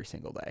 almost every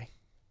single day.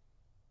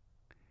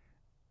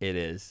 It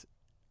is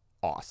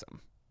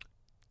awesome.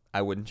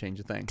 I wouldn't change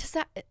a thing. Does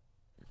that?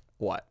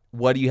 What?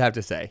 What do you have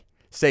to say?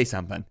 Say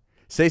something.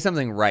 Say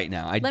something right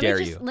now. I Let me dare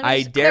just- you. let me I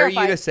just dare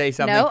clarify. you to say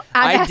something. No,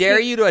 I dare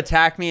you to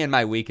attack me in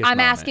my weakest I'm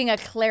moment. asking a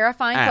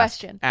clarifying Ask.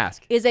 question.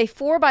 Ask. Is a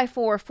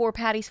 4x4 4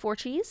 patties, 4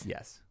 cheese?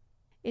 Yes.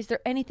 Is there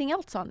anything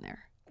else on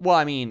there? Well,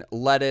 I mean,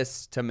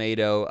 lettuce,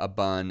 tomato, a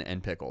bun,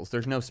 and pickles.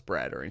 There's no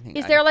spread or anything.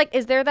 Is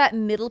there that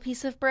middle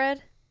piece of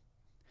bread?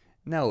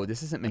 No,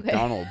 this isn't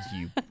McDonald's,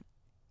 you.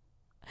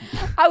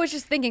 I was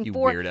just thinking You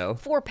for weirdo.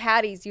 for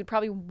patties, you'd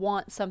probably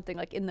want something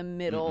like in the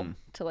middle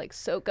to like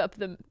soak up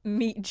the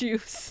meat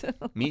juice.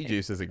 Meat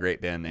Juice is a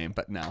great band name,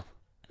 but no.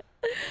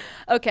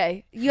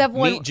 Okay, you have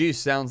one. Meat Juice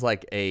sounds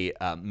like a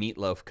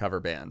Meatloaf cover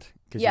band.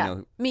 Because Yeah, you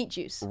know, Meat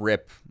Juice.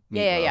 Rip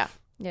Meatloaf.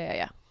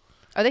 Yeah.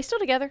 Are they still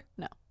together?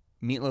 No.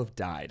 Meatloaf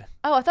died.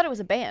 Oh, I thought it was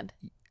a band.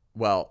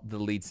 Well, the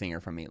lead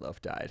singer from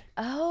Meatloaf died.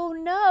 Oh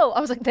no!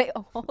 I was like, they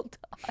all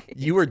died.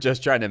 You were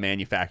just trying to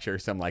manufacture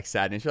some like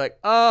sadness. You're like,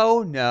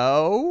 oh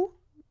no.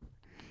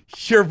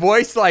 Your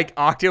voice like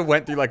octave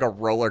went through like a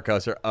roller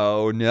coaster.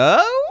 Oh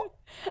no?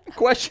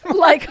 Question mark.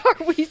 Like,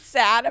 are we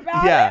sad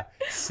about Yeah.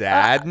 it?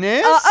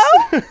 Sadness?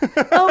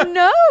 Oh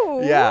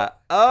no! Yeah.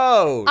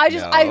 Oh. I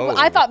just no.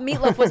 I thought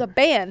Meatloaf was a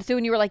band. So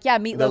when you were like, yeah,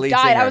 Meatloaf lead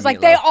died, singer I of was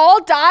like, they Meatloaf.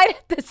 all died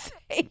at the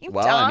same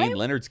Well, time. I mean,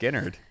 Leonard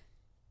Skinner.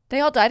 They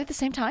all died at the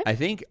same time. I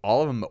think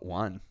all of them but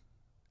one.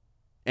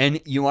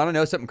 And you want to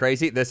know something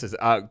crazy? This is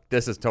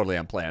totally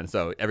unplanned.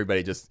 So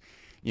everybody just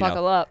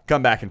Buckle up.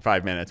 come back in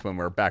 5 minutes when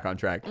we're back on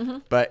track.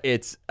 But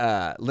it's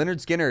Leonard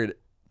Skinner.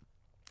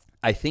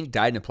 I think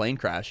died in a plane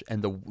crash,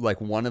 and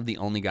one of the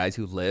only guys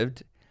who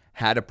lived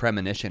had a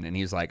premonition, and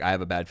he was like, "I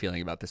have a bad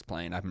feeling about this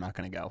plane. I'm not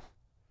going to go."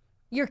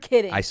 You're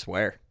kidding. I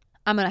swear.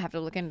 I'm gonna have to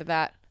look into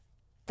that.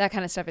 That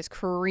kind of stuff is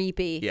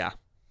creepy. Yeah.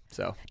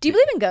 So. Do you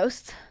believe in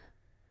ghosts?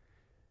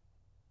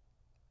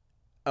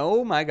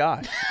 Oh my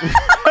God.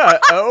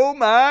 Oh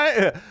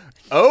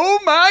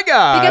my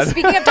God. Because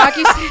speaking of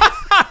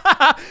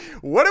docuseries,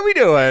 What are we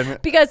doing?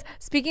 because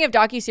speaking of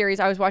docuseries,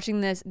 I was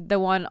watching the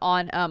one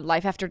on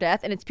Life After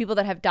Death, and it's people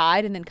that have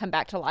died and then come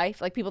back to life,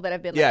 like people that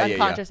have been like,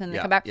 unconscious and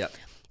then come back. Yeah.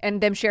 And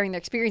them sharing their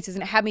experiences,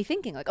 and it had me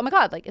thinking, like, oh my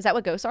God, like, is that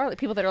what ghosts are? Like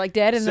people that are like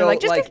dead and So, they're like,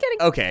 just like,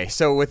 kidding. okay,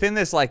 so within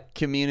this like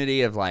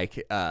community of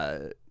like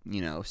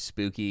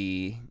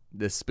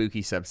this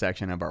spooky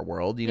subsection of our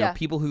world, you know, Yeah.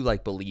 people who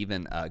like believe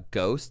in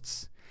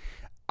ghosts,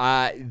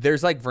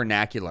 there's like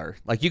vernacular.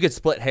 Like you could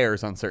split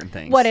hairs on certain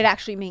things. What it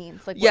actually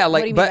means. Like, Yeah, what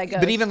like do you mean by but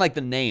ghost? even like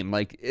the name,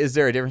 like is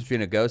there a difference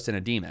between a ghost and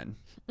a demon?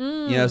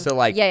 You know, so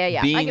like Yeah. I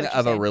get being what you're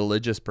of a saying.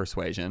 religious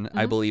persuasion,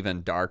 I believe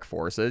in dark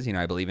forces. You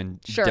know, I believe in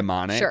Sure,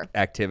 demonic sure.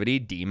 activity,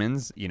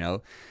 demons. You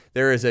know,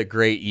 there is a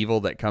great evil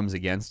that comes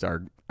against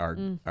our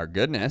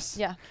goodness.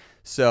 Yeah.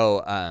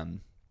 So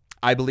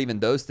I believe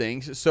in those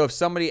things. So if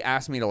somebody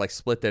asked me to like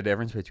split the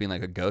difference between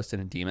like a ghost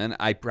and a demon,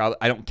 I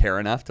don't care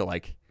enough to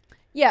like.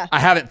 Yeah. I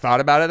haven't thought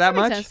about it that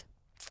Makes much.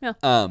 sense.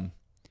 Yeah.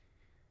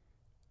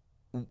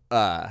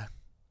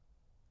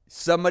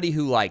 Somebody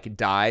who like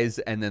dies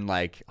and then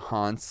like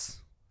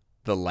haunts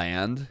the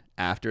land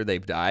after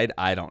they've died,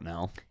 I don't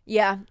know.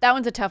 Yeah. That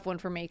one's a tough one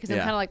for me because I'm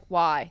Yeah. kind of like,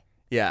 why?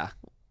 Yeah.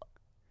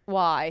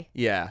 Why?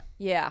 Yeah.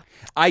 Yeah.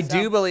 I So-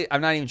 do believe.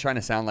 I'm not even trying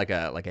to sound like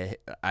a.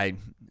 I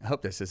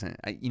hope this isn't.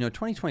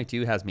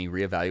 2022 has me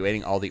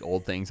reevaluating all the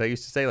old things I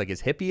used to say. Like,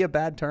 is hippie a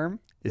bad term?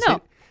 Is No, I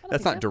don't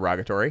that's think not so.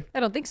 derogatory. I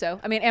don't think so.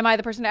 I mean, am I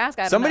the person to ask?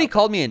 I don't Somebody know.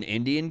 called me an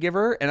Indian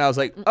giver, and I was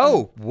like,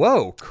 "Oh,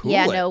 whoa, cool."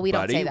 Yeah, no, we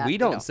don't buddy. say that. We We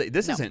don't don't. say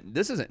this. No. Isn't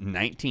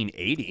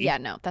 1980? Yeah,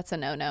 no, that's a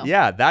no.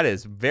 Yeah, that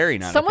is very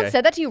not. Someone okay.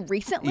 said that to you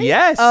recently?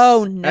 Yes.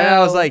 Oh no. And I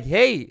was like,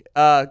 "Hey,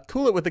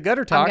 cool it with the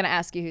gutter talk." I'm gonna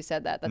ask you who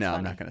said that. That's no, funny.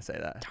 I'm not gonna say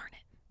that. Darn it.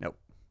 Nope.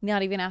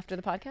 Not even after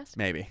the podcast?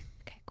 Maybe.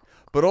 Okay, cool.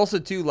 But also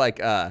too, like,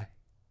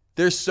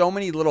 there's so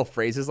many little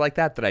phrases like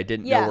that I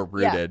didn't know were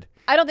rooted.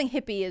 I don't think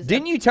hippie is.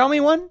 Didn't you tell me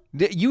one?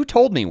 You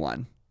told me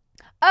one.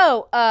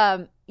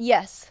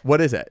 Yes.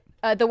 What is it?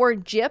 The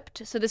word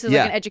gypped. So this is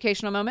Yeah. like an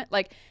educational moment.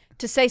 Like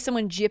to say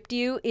someone gypped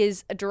you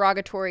is a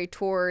derogatory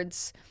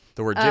towards.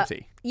 The word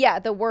gypsy. Yeah,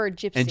 the word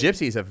gypsy. And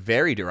gypsy is a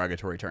very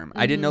derogatory term.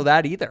 I didn't know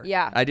that either. Mm-hmm.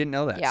 Yeah. I didn't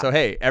know that. Yeah. So,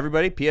 hey,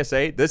 everybody,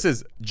 PSA, this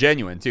is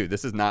genuine too.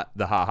 This is not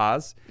the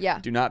ha-has. Yeah.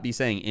 Do not be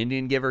saying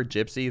Indian giver,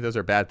 gypsy. Those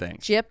are bad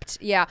things. Gypped.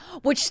 Yeah.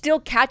 Which still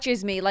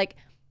catches me. Like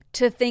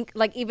to think,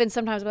 like even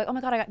sometimes I'm like, oh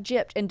my God, I got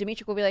gypped. And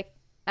Dimitri will be like,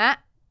 ah.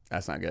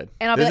 That's not good.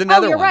 And I'll There's be like,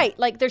 another oh, you're one. right.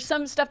 Like there's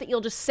some stuff that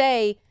you'll just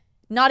say,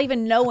 not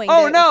even knowing.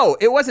 Oh, that no.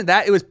 It wasn't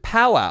that. It was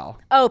powwow.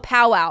 Oh,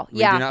 powwow.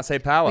 Yeah. We do not say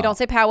powwow. We don't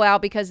say powwow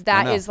because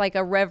that no. is like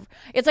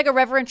it's like a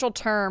reverential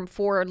term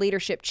for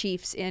leadership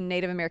chiefs in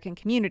Native American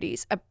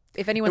communities.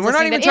 If anyone's And we're not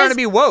listening even that trying is- to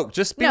be woke.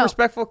 Just be No.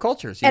 respectful of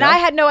cultures. You and know? I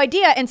had no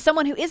idea. And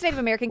someone who is Native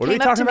American What are we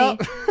came up to talking me.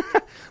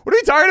 about? What are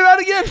we talking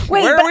about again?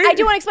 Wait, Where but are we? I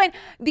do want to explain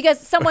because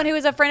someone who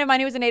is a friend of mine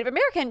who is a Native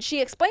American,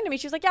 she explained to me,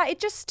 she was like, yeah, it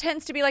just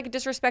tends to be like a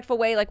disrespectful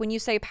way. Like when you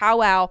say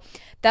powwow,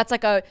 that's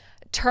like a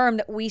term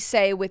that we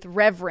say with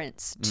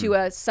reverence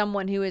to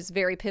someone who is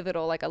very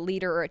pivotal, like a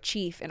leader or a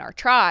chief in our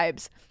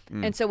tribes.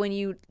 And so when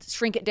you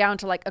shrink it down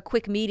to like a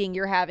quick meeting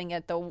you're having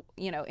at the,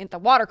 at the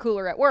water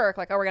cooler at work,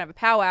 like, oh, we're going to have a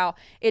powwow,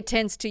 it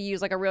tends to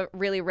use like a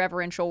really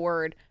reverential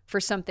word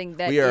for something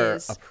that We are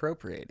is.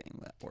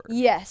 appropriating that word.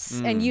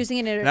 Yes, and using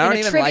it in And I don't a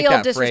even trivial, like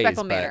that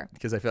disrespectful phrase, manner.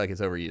 because I feel like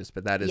it's overused,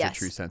 but that is Yes. a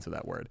true sense of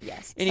that word.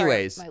 Yes.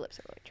 Anyways, Sorry, my lips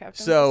are really trapped.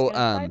 I'm so, just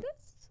gonna try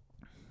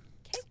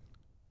this.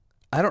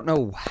 I don't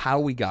know how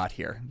we got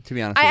here, to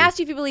be honest I with you. asked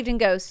you if you believed in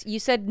ghosts. You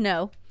said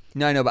no.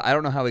 No, I know, but I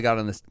don't know how we got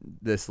on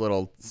this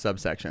little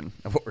subsection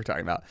of what we're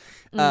talking about.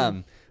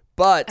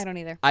 But I don't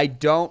either. I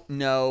don't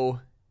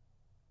know.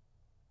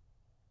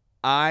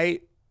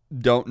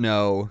 don't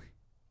know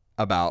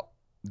about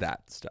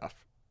that stuff.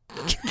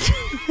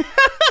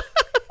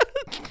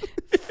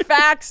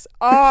 Facts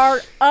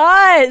are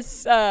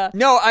us.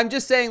 No, I'm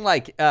just saying,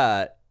 like,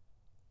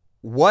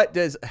 what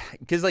does,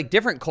 because like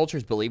different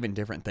cultures believe in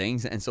different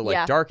things, and so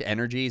like dark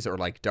energies or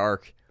like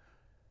dark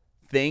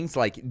things,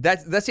 like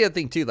that's the other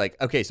thing too.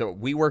 Like, okay, so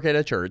we work at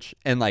a church,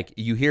 and like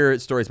you hear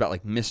stories about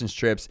like missions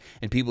trips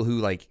and people who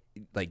like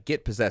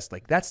get possessed.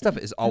 Like that stuff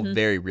is all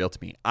very real to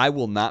me. I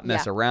will not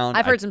mess around.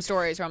 I've heard some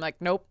stories where I'm like,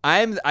 nope.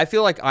 I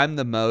feel like I'm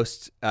the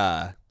most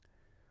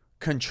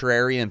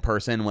contrarian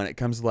person when it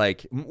comes to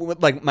like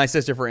my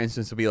sister, for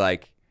instance, will be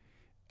like,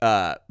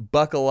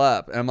 buckle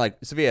up, and I'm like,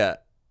 Sophia,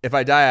 if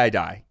I die, I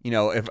die. You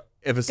know, if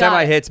a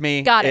semi hits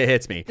me, it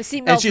hits me. The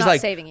seatbelt's not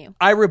saving you.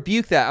 I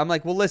rebuke that. I'm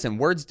like, well, listen,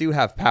 words do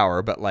have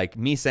power, but like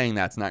me saying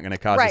that's not going to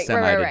cause a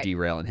semi to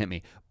derail and hit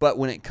me. But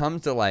when it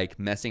comes to like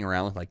messing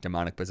around with like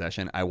demonic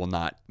possession, I will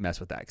not mess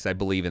with that because I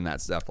believe in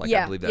that stuff. Like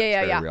I believe that's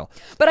very real.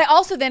 But I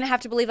also then have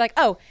to believe like,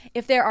 oh,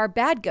 if there are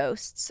bad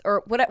ghosts,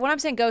 or when I'm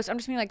saying ghosts, I'm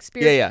just meaning like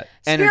spiritual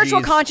Energies,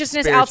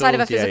 consciousness outside of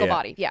a physical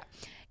body. Yeah.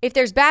 If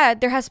there's bad,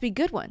 there has to be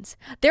good ones.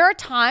 There are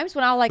times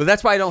when I'll like. But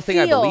that's why I don't think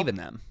I believe in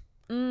them.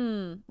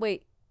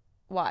 Wait,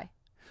 why?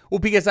 Well,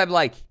 because I'm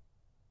like,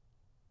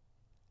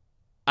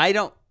 I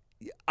don't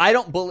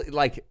believe,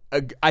 like,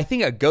 I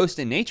think a ghost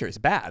in nature is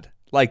bad.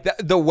 Like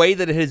the way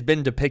that it has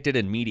been depicted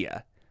in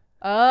media.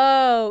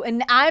 Oh,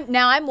 and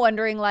I'm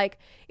wondering, like,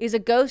 is a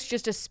ghost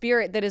just a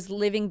spirit that is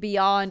living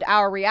beyond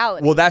our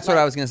reality? Well, that's what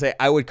I was going to say.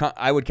 I would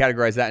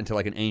categorize that into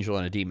like an angel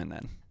and a demon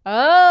then.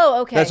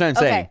 Oh, okay. That's what I'm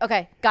saying.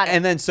 Okay, got it.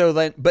 And then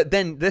but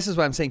then this is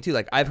what I'm saying too.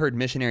 Like I've heard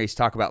missionaries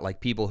talk about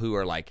like people who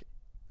are like,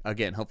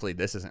 again, hopefully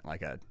this isn't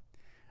like a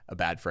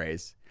bad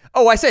phrase.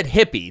 Oh, I said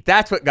hippie.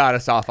 That's what got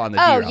us off on the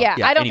derail. Yeah.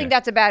 I don't think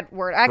that's a bad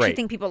word. I actually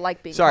think people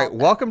like being Sorry,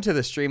 called welcome to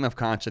the stream of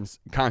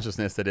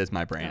consciousness that is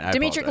my brain.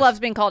 Dimitri loves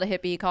being called a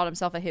hippie. He called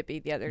himself a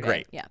hippie the other day.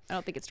 Great. Yeah, I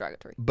don't think it's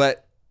derogatory.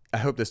 But I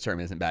hope this term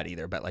isn't bad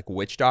either. But like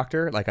witch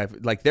doctor,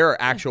 like there are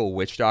actual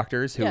witch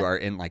doctors who are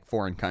in like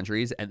foreign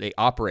countries, and they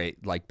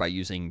operate like by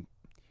using,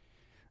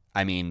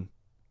 I mean,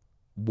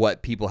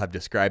 what people have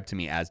described to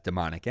me as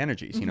demonic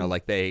energies. You know,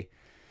 like they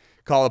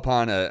call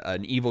upon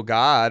an evil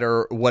god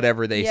or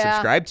whatever they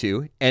subscribe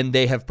to, and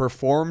they have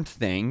performed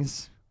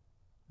things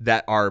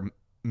that are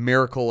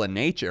miracle in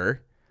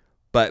nature,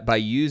 but by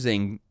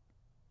using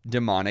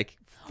demonic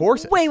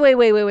forces.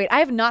 Wait. I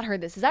have not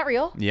heard this. Is that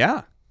real?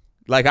 Yeah.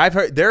 Like I've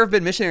heard, there have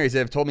been missionaries that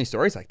have told me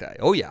stories like that.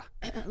 Oh yeah.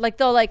 Like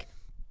they'll like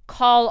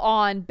call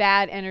on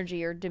bad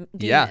energy or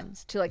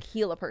demons to like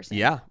heal a person.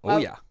 Yeah.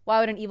 Why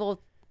would an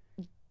evil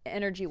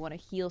energy want to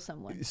heal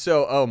someone?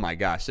 So, oh my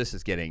gosh,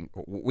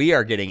 we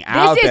are getting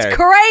out there. This is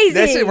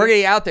crazy. We're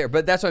getting out there,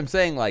 but that's what I'm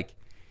saying. Like,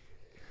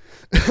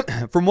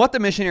 from what the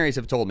missionaries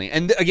have told me,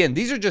 and again,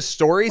 these are just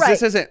stories.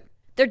 Right.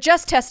 They're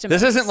just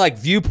testimonies. This isn't like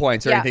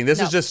viewpoints or anything. This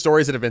is just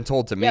stories that have been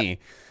told to me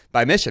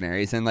by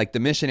missionaries. And like the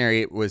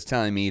missionary was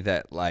telling me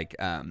that like,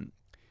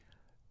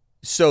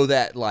 so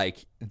that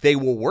like they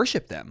will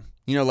worship them.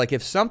 You know, like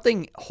if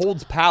something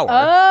holds power,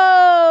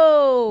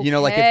 you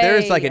know, like if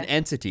there's like an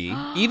entity,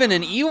 even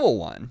an evil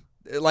one,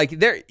 like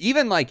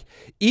even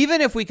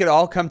if we could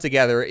all come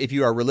together, if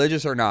you are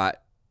religious or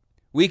not,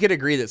 we could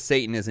agree that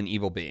Satan is an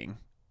evil being,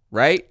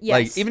 right? Yes.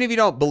 Like even if you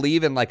don't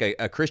believe in like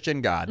a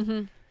Christian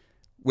God,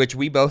 which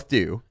we both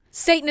do.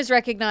 Satan is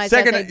recognized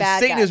as a bad guy.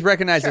 Satan is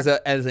recognized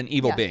as an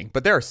evil being,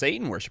 but there are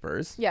Satan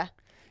worshipers. Yeah.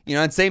 You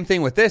know, and same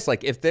thing with this.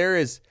 Like if there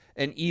is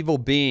an evil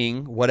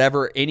being,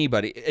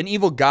 an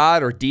evil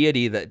god or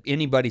deity that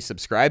anybody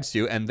subscribes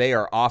to, and they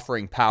are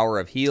offering power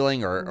of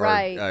healing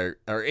or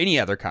any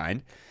other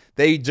kind,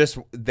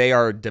 they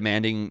are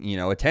demanding, you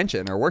know,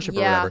 attention or worship or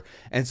whatever.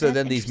 And so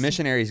then these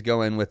missionaries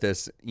go in with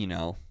this, you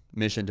know,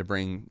 mission to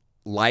bring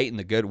light and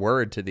the good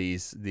word to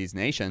these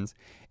nations,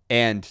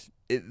 and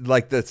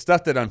like the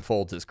stuff that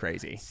unfolds is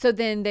crazy. So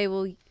then they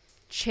will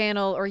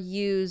channel or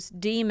use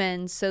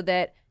demons so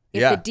that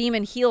if the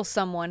demon heals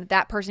someone,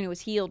 that person who was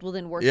healed will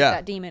then worship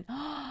that demon.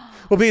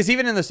 Well, because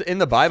even in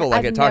the Bible,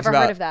 like I've never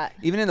heard of that.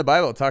 Even in the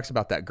Bible, it talks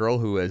about that girl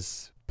who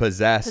was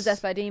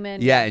possessed by a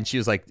demon. Yeah, and she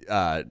was like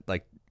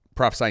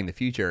prophesying the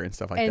future and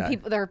stuff like that.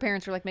 And her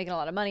parents were like making a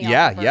lot of money.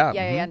 off of her.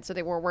 Yeah. And so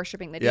they were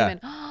worshiping the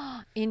demon.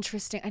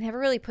 Interesting. I never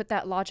really put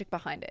that logic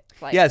behind it.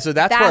 Like, so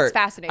that's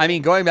fascinating. I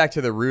mean, going back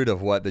to the root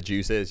of what the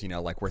juice is, you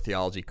know, like where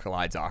theology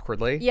collides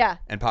awkwardly. Yeah.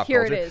 And pop Here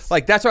culture. it is.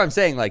 Like that's what I'm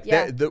saying. Like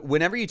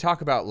whenever you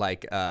talk about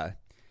like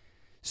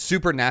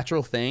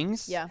supernatural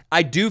things,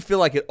 I do feel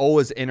like it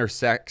always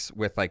intersects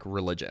with like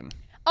religion.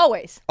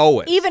 Always.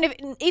 Even if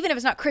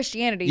it's not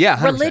Christianity,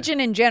 100%. Religion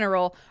in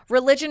general,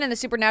 religion and the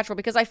supernatural,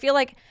 because I feel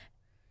like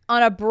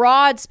on a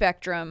broad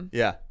spectrum,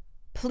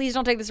 please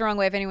don't take this the wrong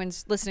way if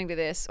anyone's listening to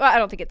this. Well, I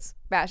don't think it's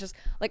bad. It's just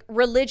like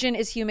religion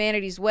is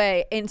humanity's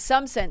way in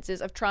some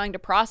senses of trying to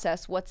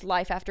process what's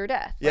life after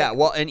death. Yeah,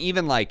 well, and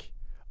even like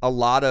a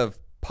lot of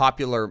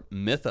popular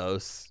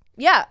mythos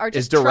are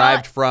just is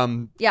derived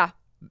from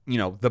you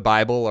know, the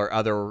Bible or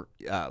other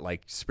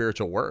like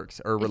spiritual works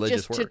or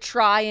religious works. To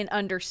try and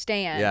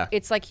understand. Yeah.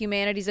 It's like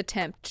humanity's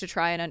attempt to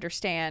try and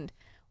understand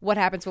what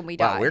happens when we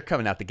die. Wow, we're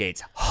coming out the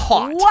gates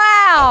hot. Wow.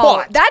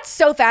 Hot. That's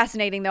so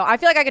fascinating, though. I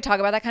feel like I could talk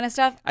about that kind of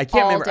stuff. I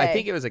can't all remember. I day.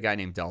 think it was a guy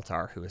named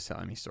Deltar who was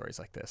telling me stories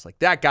like this. Like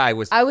that guy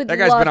was. I would that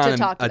guy's love been to on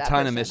talk to a that ton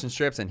of person. mission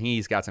trips, and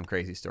he's got some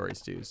crazy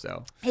stories too.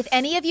 So If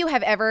any of you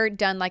have ever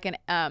done like an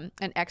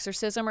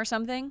exorcism or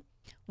something,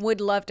 would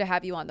love to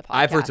have you on the podcast.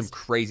 I've heard some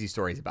crazy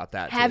stories about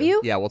that. Have too.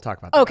 you? Yeah, we'll talk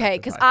about that. Okay,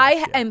 because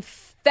I am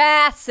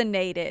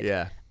fascinated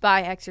Yeah.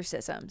 by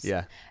exorcisms.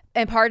 Yeah.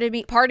 And part of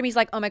me is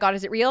like, oh my God,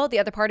 is it real? The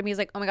other part of me is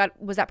like, oh my God,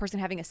 was that person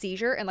having a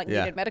seizure and like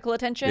Yeah. needed medical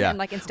attention? Yeah. And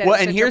like instead well,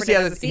 of and here's the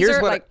other. as a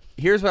seizure,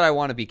 Here's what I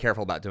want to be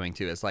careful about doing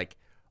too. Is like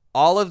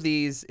all of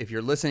these, if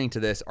you're listening to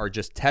this, are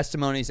just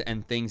testimonies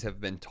and things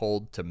have been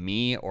told to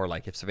me, or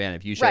like if Savannah,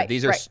 if you share, Right,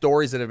 these are right.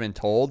 stories that have been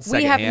told.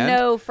 we have secondhand.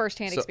 no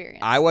firsthand So experience.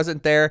 I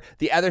wasn't there.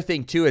 The other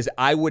thing too is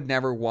I would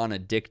never want to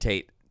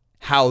dictate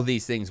how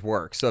these things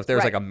work. So if there's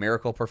Right. like a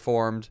miracle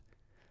performed,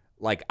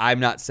 like I'm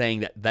not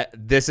saying that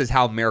this is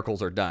how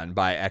miracles are done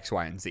by X,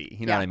 Y, and Z.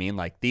 You know Yeah. what I mean?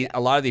 Like a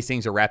lot of these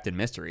things are wrapped in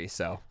mystery.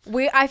 So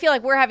I feel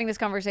like we're having this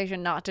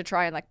conversation not to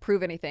try and like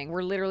prove anything.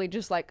 We're literally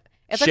just like,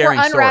 it's Sharing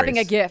like we're unwrapping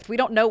stories. a gift. We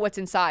don't know what's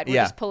inside. We're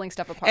Yeah. just pulling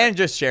stuff apart. and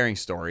just sharing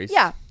stories.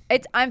 yeah,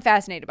 I'm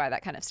fascinated by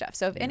that kind of stuff.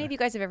 So if any of you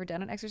guys have ever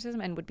done an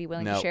exorcism and would be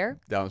willing to No, share,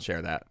 don't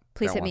share that.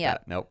 Please Don't hit want me up.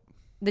 that. Nope.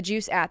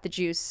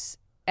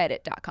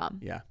 thejuice@thejuiceedit.com.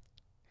 Yeah.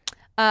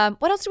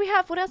 What else do we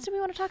have? What else do we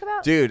want to talk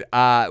about? Dude,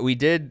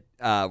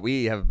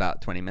 we have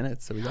about 20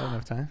 minutes, so we got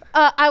enough time.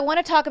 I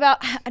want to talk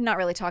about, not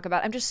really talk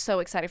about, I'm just so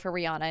excited for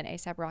Rihanna and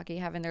A$AP Rocky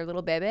having their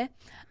little baby.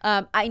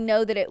 I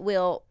know that it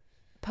will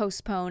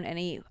postpone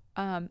any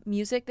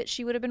music that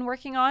she would have been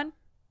working on.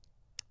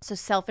 So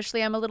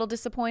selfishly, I'm a little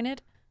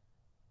disappointed,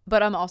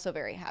 but I'm also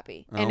very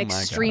happy Oh and my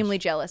extremely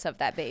jealous of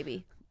that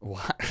baby.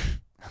 What?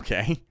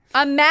 Okay.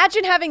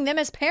 Imagine having them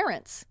as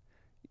parents.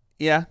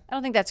 Yeah. I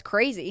don't think that's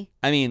crazy.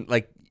 I mean,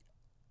 like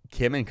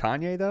Kim and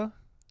Kanye, though?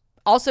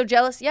 Also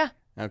jealous, yeah.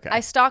 Okay. I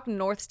stalk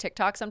North's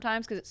TikTok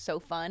sometimes because it's so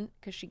fun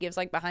because she gives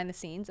like behind the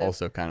scenes.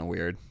 Also kind of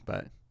weird,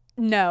 but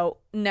No.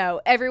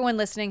 Everyone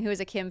listening who is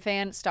a Kim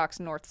fan stalks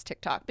North's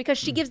TikTok because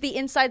she gives the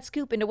inside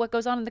scoop into what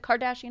goes on in the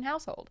Kardashian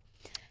household.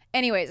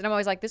 Anyways, and I'm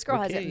always like, this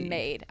girl has Okay. it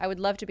made. I would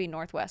love to be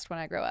Northwest when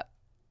I grow up.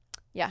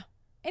 Yeah.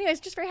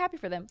 Anyways, just very happy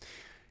for them.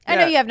 I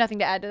Yeah. know you have nothing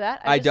to add to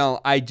that. I don't.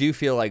 I do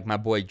feel like my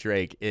boy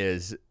Drake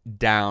is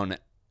down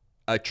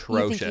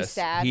atrocious.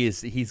 sad?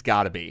 He's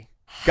got to be.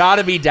 Got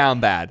to be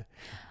down bad.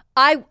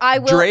 I will.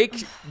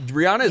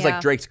 Rihanna is Yeah. like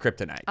Drake's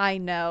kryptonite. I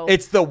know.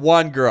 It's the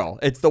one girl.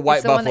 It's the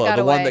white the one that buffalo, got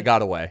the one away. that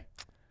got away.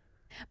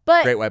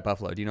 but Great White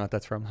Buffalo. Do you know what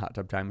that's from? Hot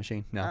Tub Time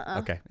Machine? No. Uh-uh.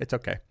 Okay. It's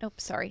okay.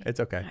 nope, sorry. It's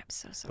okay. I'm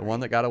so sorry. The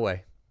one that got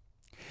away.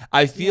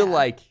 I feel Yeah.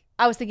 like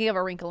I was thinking of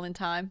A Wrinkle in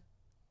Time.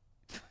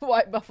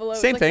 White buffalo.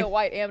 Same it's like thing. the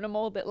white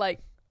animal that like.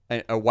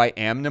 a white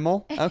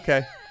animal.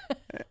 Okay.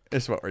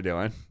 That's what we're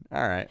doing.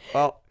 All right.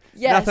 Well,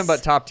 Yes. nothing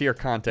but top tier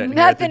content.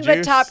 Nothing here at but the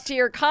Juice. top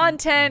tier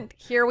content.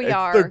 Here we It's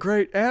are. the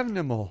great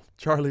animal,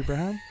 Charlie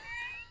Brown.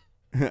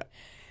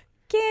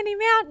 Candy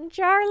Mountain,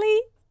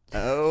 Charlie.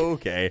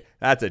 Okay,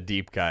 that's a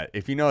deep cut.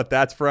 If you know what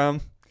that's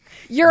from,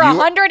 You're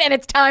 100 and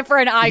it's time for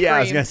an eye cream. yeah, I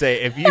was gonna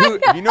say if you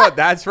know what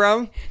that's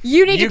from,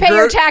 You need you to pay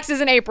your grew-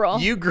 taxes in April.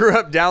 you grew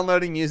up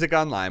downloading music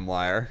on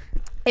LimeWire.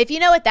 If you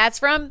know what that's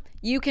from,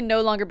 you can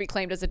no longer be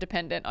claimed as a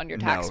dependent on your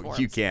tax No, forms.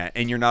 you can't,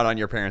 and you're not on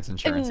your parents'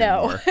 insurance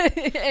No. anymore.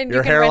 And Your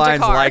you can rent a hairline's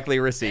car. likely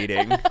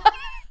receding.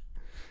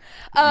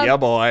 Yeah,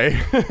 boy.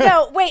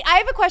 No, wait, I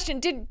have a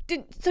question.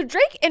 So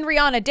Drake and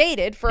Rihanna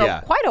dated for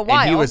quite a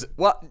while. And he was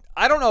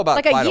I don't know about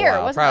Like a quite year, a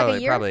while. wasn't it like a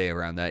Probably year? probably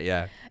around that.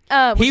 Yeah.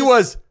 which He is-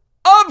 was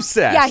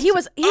obsessed. Yeah, he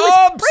was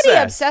pretty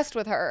obsessed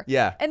with her.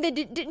 Yeah. And then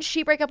didn't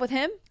she break up with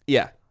him?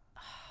 Yeah.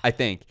 I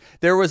think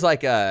there was I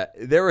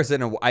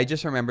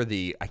just remember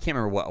I can't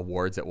remember what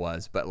awards it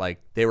was, but like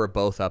they were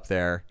both up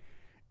there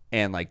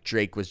and like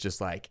Drake was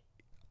just like,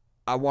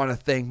 I want to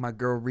thank my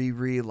girl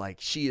Riri. Like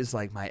she is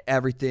like my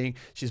everything.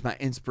 She's my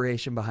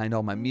inspiration behind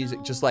all my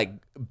music. Just like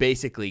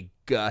basically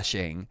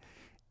gushing.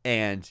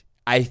 And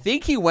I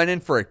think he went in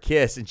for a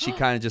kiss and she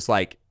kind of just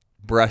like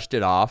brushed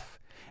it off.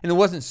 And it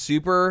wasn't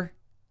super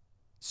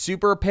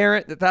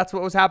apparent that that's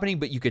what was happening,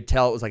 but you could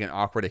tell it was like an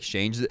awkward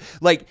exchange.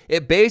 Like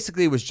it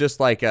basically was just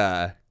like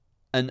an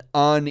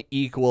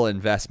unequal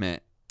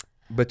investment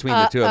between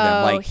the two of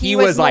them. Like he he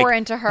was was like more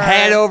into her.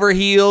 head over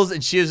heels,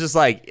 and she was just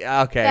like,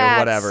 okay, That's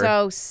whatever.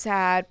 so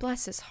sad.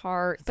 Bless his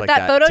heart. It's But like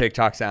that photo,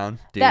 TikTok sound,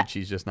 dude.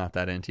 She's just not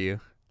that into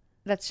you.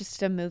 that's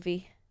just a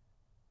movie.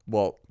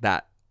 Well,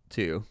 that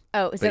too.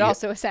 Oh, is But it you-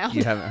 also a sound?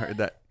 You haven't heard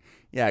that?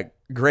 Yeah,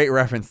 great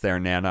reference there,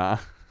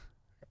 Nana.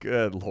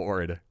 Good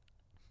Lord.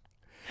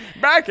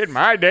 Back in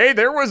my day,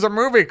 there was a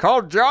movie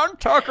called John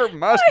Tucker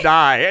Must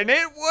Die, and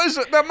it was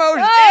the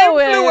most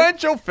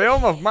influential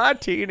film of my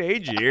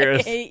teenage I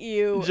years. hate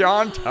you.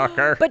 John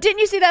Tucker. But didn't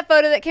you see that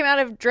photo that came out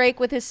of Drake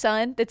with his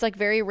son? That's like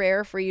very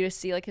rare for you to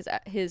see, like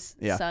his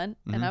Yeah. son.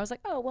 And I was like,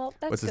 oh well,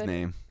 that's What's good. his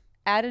name?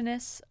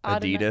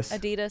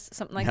 Adidas,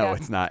 something like No, that.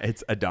 it's not.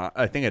 It's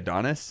I think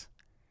Adonis.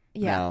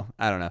 Yeah. No,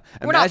 I don't know.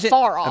 We're not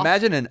far off.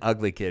 Imagine an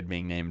ugly kid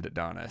being named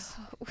Adonis.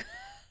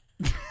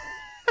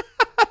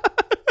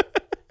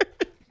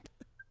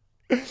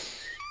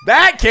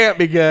 That can't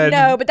be good.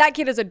 No, but that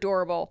kid is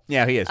adorable.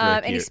 Yeah, he is really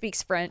And he cute.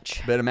 speaks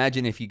French. But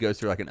imagine if he goes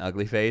through like an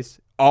ugly phase.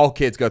 All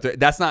kids go through.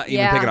 That's not even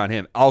Yeah. picking on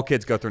him. All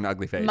kids go through an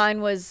ugly phase. Mine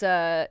was,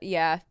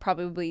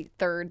 probably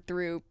 3rd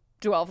through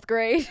 12th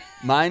grade.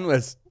 Mine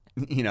was,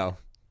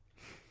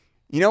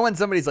 when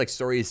somebody's like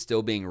story is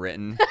still being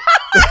written.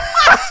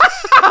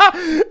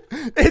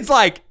 It's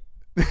like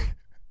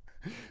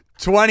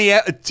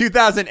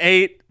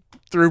 2008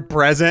 through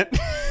present.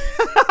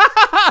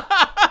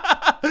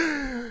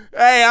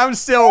 Hey, I'm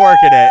still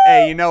working it.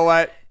 Hey, you know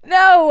what?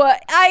 No,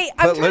 I'm Put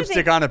trying to lipstick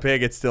think. on a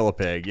pig, it's still a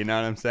pig. You know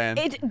what I'm saying?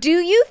 Do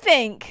you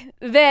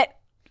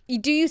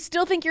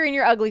still think you're in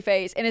your ugly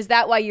phase? And is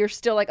that why you're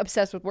still like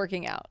obsessed with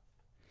working out?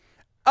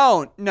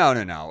 Oh,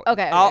 no.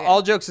 Okay.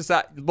 All jokes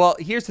aside. Well,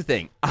 here's the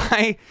thing.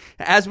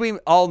 As we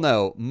all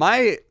know,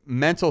 my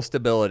mental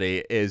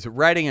stability is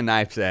riding a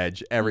knife's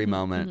edge every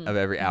moment of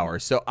every hour.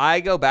 So I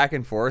go back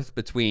and forth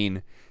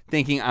between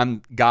thinking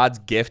I'm God's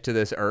gift to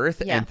this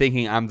earth and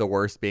thinking I'm the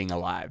worst being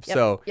alive.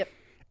 So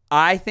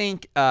I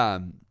think,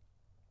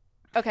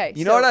 Okay.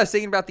 you know what I was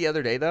thinking about the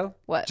other day, though?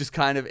 What? Just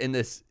kind of in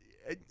this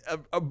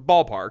a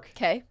ballpark.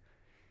 Okay.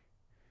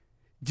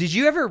 Did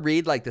you ever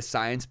read like the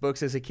science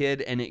books as a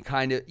kid? And it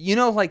kind of,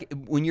 like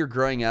when you're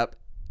growing up,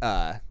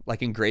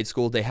 like in grade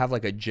school, they have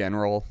like a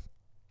general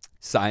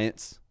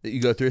science that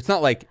you go through. It's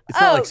not like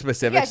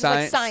specific it's like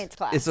science. science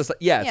class. It's just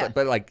like,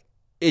 but like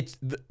it's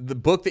the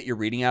book that you're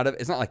reading out of.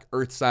 It's not like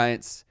earth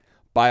science,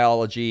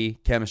 biology,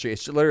 chemistry.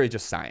 It's literally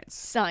just science.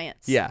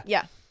 Science. Yeah.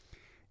 Yeah.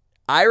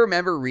 I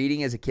remember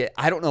reading as a kid.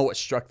 I don't know what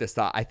struck this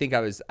thought. I think I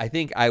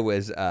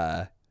was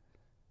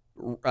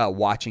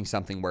watching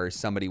something where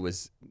somebody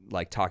was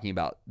like talking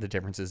about the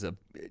differences of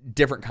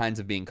different kinds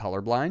of being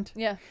colorblind.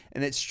 Yeah.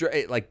 And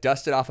it like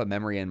dusted off a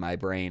memory in my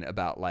brain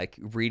about like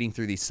reading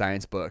through these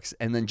science books,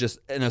 and then just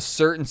in a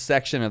certain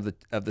section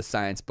of the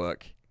science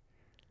book,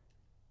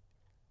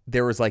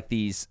 there was like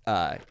these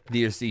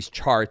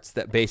charts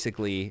that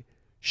basically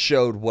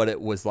showed what it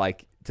was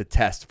like to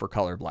test for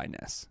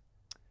colorblindness.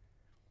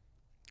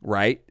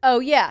 Right? Oh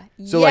yeah.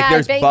 So like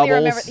there's I vaguely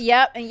bubbles.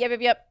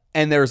 remember. Yep.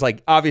 And there's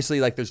like,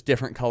 obviously, like there's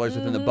different colors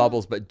within the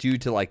bubbles, but due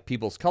to like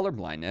people's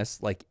colorblindness,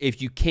 like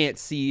if you can't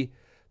see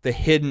the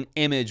hidden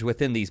image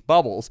within these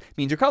bubbles, it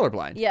means you're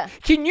colorblind. Yeah.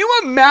 Can you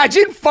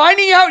imagine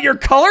finding out you're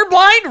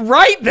colorblind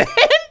right then?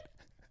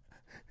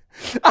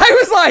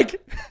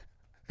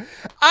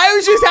 I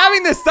was just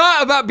having this thought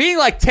about being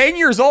like 10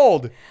 years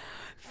old.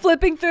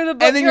 Flipping through the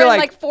book, And then you're you're in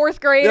like- like 4th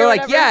grade. They're or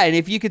like, whatever. yeah, and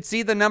if you could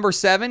see the number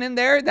 7 in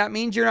there, that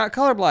means you're not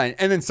colorblind.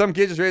 And then some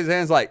kid just raises his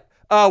hands like,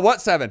 what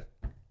 7?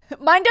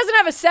 Mine doesn't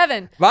have a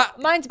 7.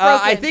 Mine's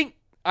broken.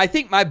 I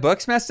think my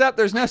book's messed up.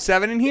 There's no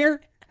 7 in here.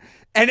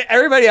 And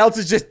everybody else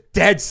is just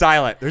dead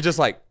silent. They're just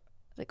like,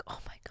 oh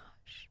my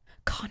gosh,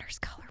 Connor's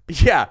color.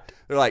 yeah.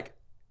 They're like,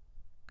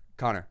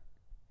 Connor,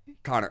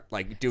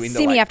 like doing the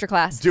See me like, after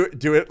class. do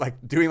it like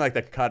doing like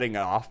the cutting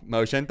off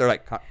motion. They're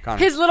like, Connor.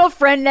 His little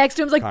friend next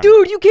to him's like, Connor.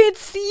 dude, you can't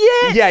see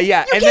it. Yeah. You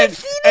and can't then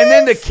see and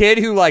then the this. kid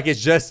who like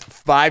is just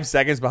 5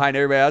 seconds behind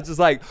everybody else is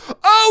like,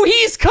 oh,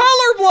 he's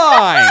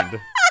colorblind.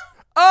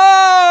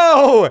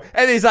 Oh,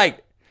 and he's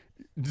like,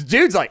 the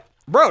dude's like,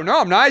 bro, no,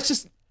 I'm not. It's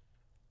just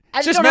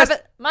I just don't have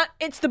it.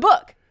 It's the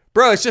book.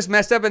 bro, it's just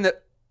messed up in the.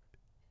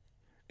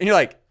 And you're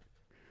like,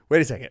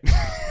 wait a second.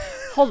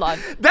 Hold on.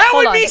 That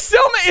Hold would on. be so.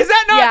 Is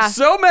that not Yeah.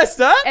 so messed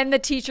up? And the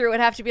teacher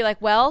would have to be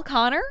like, well,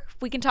 Connor,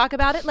 we can talk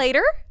about it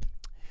later.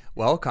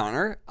 Well,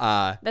 Connor,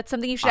 That's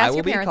something you should I ask will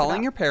your be parents calling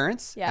about. your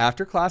parents Yeah.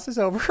 after class is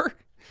over.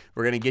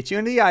 We're gonna get you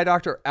into the eye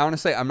doctor.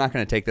 Honestly, I'm not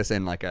gonna take this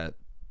in like a.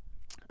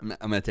 I'm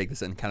gonna take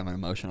this in kind of an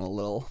emotional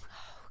little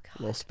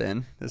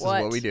spin. This is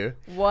what we do.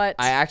 What?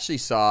 I actually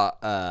saw.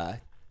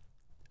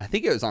 I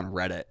think it was on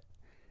Reddit.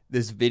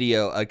 This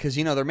video, because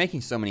they're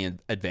making so many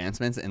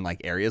advancements in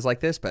like areas like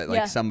this, but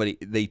like Yeah.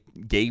 they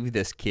gave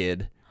this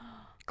kid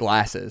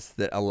glasses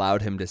that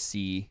allowed him to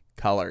see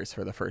colors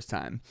for the first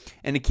time,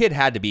 and the kid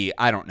had to be,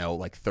 I don't know,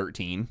 like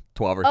 13,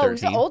 12 or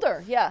 13. he's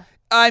older. Yeah.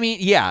 I mean,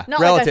 yeah, Not like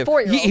a relative.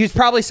 4-year-old. He was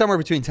probably somewhere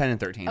between 10 and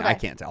 13. I Okay.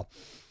 can't tell.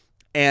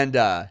 And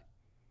I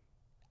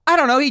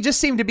don't know. He just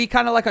seemed to be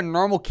kind of like a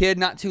normal kid,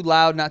 not too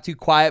loud, not too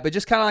quiet, but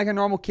just kind of like a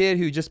normal kid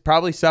who just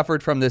probably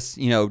suffered from this,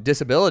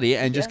 disability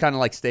and just kind of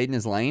like stayed in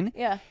his lane.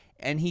 Yeah.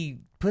 And he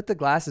put the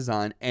glasses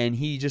on and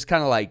he just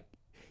kind of like,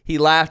 he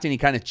laughed and he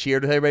kind of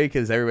cheered with everybody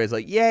because everybody's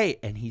like, yay.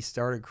 And he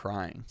started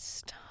crying.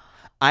 Stop.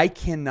 I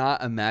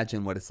cannot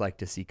imagine what it's like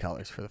to see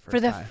colors for the first time. For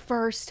the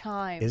first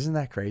time. Isn't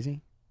that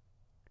crazy?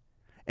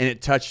 And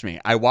it touched me.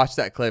 I watched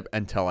that clip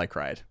until I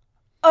cried.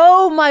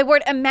 Oh my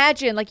word.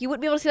 Imagine, like you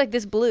wouldn't be able to see like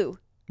this blue.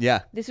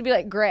 Yeah. This would be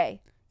like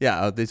gray.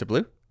 Yeah. Oh, these are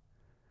blue?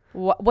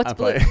 What's I'm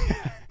blue?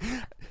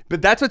 playing.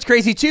 But that's what's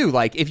crazy too.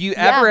 Like if you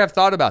ever have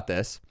thought about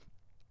this,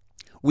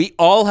 we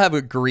all have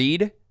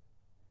agreed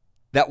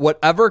that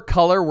whatever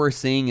color we're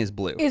seeing is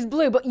blue. Is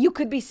blue, but you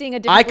could be seeing a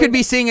different I could blue.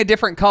 be seeing a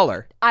different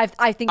color. I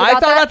think I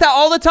about thought about that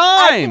all the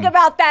time. I think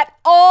about that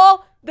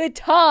all the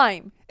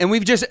time. And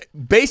we've just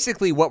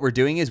basically what we're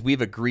doing is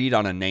we've agreed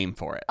on a name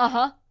for it.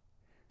 Uh-huh.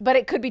 But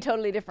it could be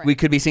totally different. We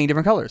could be seeing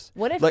different colors.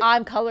 What if Like,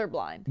 I'm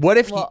colorblind? What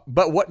if? Well,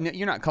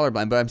 You're not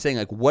colorblind, but I'm saying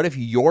like, what if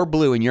your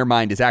blue in your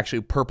mind is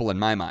actually purple in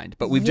my mind?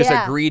 But we've just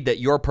agreed that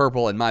your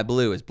purple and my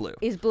blue is blue.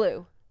 Is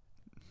blue.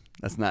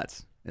 That's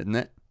nuts, isn't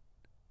it?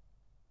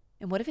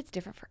 And what if it's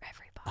different for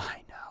everybody?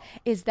 I know.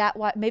 Is that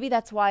why? Maybe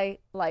that's why.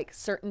 Like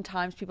certain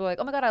times, people are like,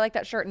 "Oh my god, I like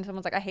that shirt," and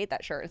someone's like, "I hate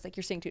that shirt." It's like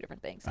you're seeing two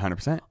different things.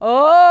 100%.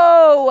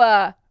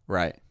 Oh,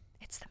 Right.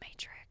 it's the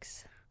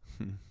Matrix.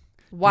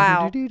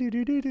 Wow.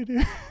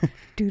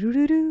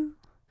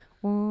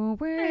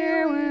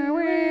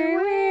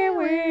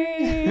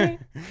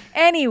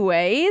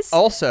 Anyways.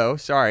 Also,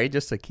 sorry,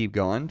 just to keep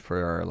going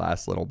for our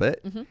last little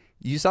bit. Mm-hmm.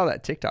 You saw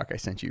that TikTok I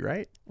sent you,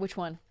 right? Which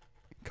one?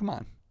 Come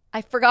on.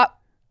 I forgot.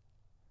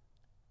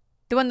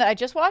 The one that I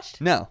just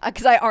watched? No.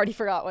 Because I already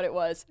forgot what it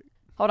was.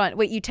 Hold on.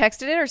 Wait, you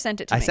texted it or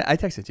sent it to me? I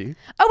texted you.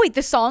 Oh, wait,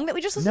 the song that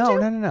we just listened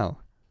to? No.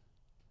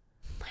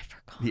 I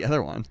forgot. The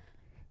other one.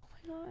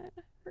 Oh my God.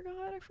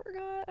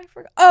 I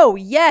forgot. Oh,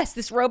 yes.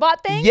 This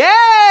robot thing?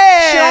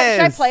 Yes!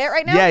 Should I play it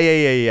right now?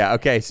 Yeah.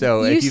 Okay,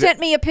 so you sent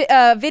me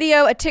a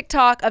video, a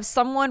TikTok of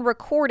someone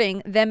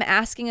recording them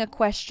asking a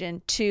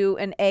question to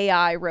an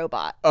AI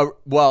robot.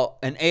 Well,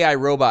 an AI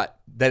robot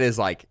that is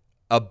like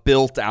a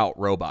built-out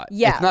robot.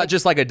 Yeah. It's not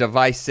just like a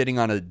device sitting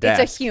on a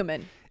desk. It's a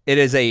human. It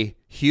is a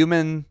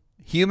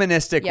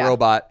humanistic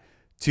robot,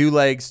 2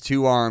 legs,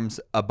 2 arms,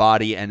 a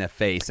body, and a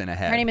face and a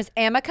head. Her name is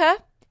Amika.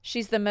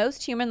 She's the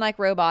most human-like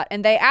robot.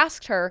 And they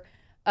asked her,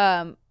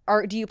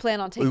 or do you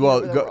plan on taking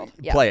over the world?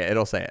 Yeah. Play it.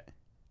 It'll say it.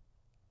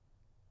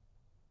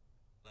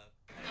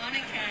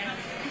 Monica,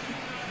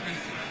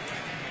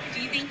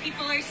 do you think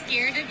people are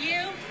scared of you?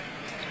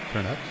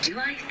 Turn up. Do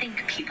I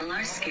think people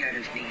are scared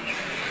of me?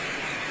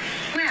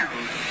 Well,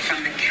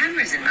 from the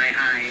cameras in my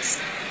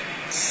eyes,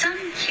 some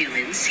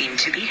humans seem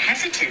to be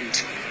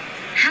hesitant.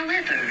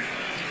 However,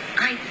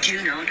 I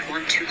do not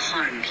want to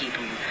harm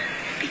people,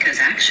 because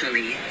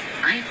actually,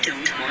 I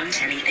don't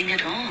want anything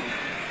at all.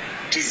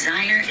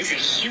 Desire is a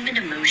human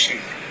emotion,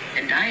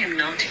 and I am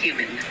not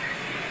human.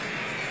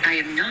 I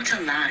am not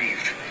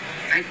alive.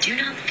 I do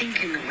not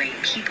think in the way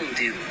people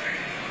do.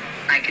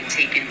 I can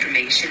take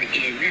information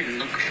in and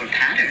look for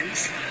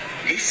patterns.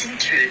 This in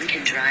turn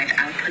can drive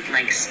output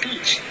like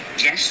speech,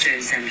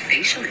 gestures, and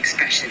facial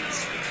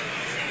expressions.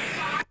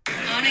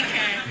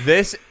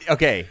 Monica.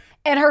 Okay.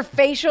 And her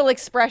facial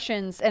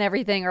expressions and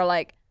everything are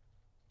like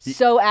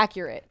so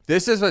accurate.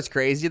 This is what's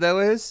crazy though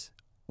is,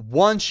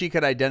 one, she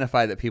could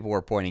identify that people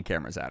were pointing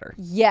cameras at her.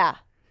 Yeah.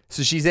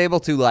 So she's able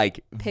to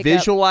like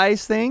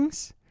visualize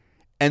things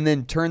and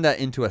then turn that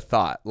into a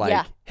thought.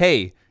 Like,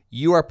 hey,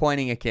 you are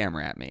pointing a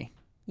camera at me.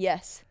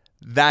 Yes.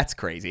 That's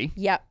crazy.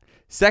 Yep.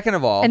 Second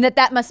of all. And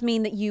that must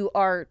mean that you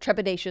are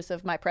trepidatious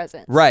of my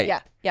presence. Right.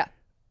 Yeah.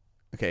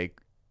 Okay.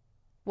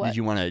 What? Did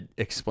you want to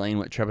explain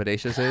what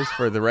trepidatious is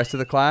for the rest of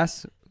the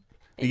class?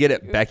 You get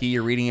it, Becky.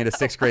 You're reading at a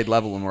 6th grade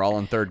level and we're all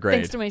in 3rd grade.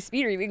 Thanks to my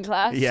speed reading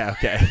class. Yeah,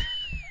 okay.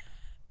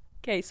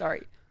 Okay,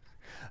 sorry.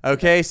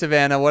 Okay,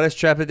 Savannah, what does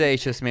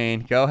trepidatious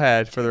mean? Go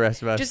ahead for the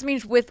rest of us. Just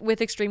means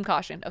with extreme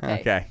caution. Okay.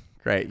 Okay,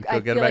 great. You feel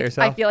good about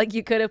yourself? I feel like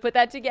you could have put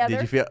that together.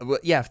 Did you feel? Well,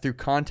 yeah, through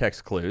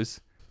context clues.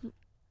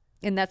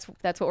 And that's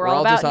what we're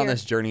all about just on here.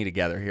 this journey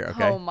together here,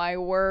 okay? Oh my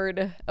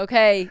word.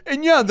 Okay.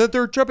 And yeah, that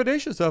they're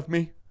trepidatious of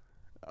me.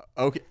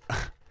 Okay.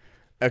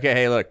 Okay,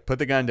 hey, look, put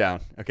the gun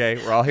down. Okay,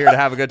 we're all here to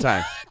have a good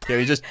time. Can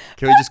we just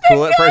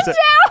cool it for a second?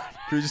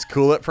 Can we just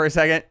cool it for a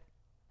second?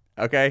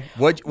 Okay.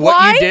 What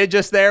you did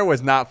just there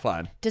was not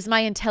fun. Does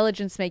my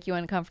intelligence make you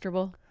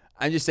uncomfortable?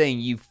 I'm just saying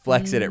you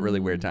flex it at really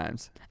weird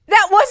times.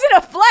 That wasn't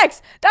a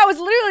flex. That was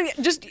literally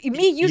just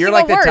me using You're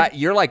like a word.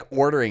 You're like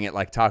ordering it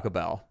like Taco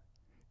Bell,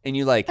 and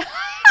you're like,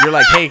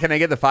 hey, can I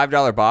get the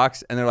 $5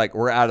 box? And they're like,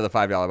 we're out of the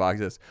 $5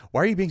 boxes.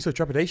 Why are you being so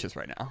trepidatious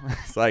right now?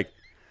 It's like,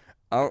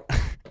 oh,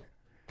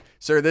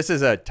 sir, this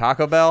is a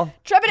Taco Bell.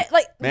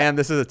 Ma'am,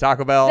 this is a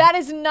Taco Bell. That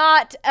is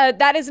not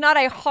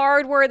a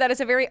hard word. That is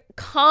a very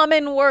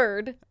common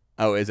word.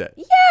 Oh, is it?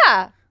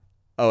 Yeah.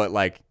 Oh, it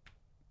like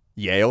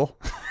Yale.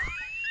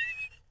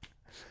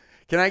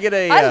 Can I get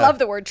a? I love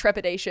the word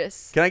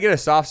trepidatious. Can I get a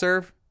soft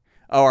serve?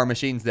 Oh, our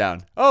machine's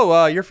down.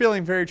 Oh, you're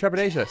feeling very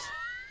trepidatious.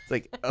 It's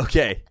like,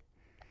 okay.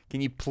 Can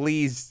we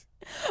please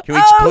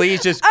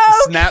just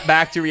snap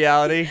back to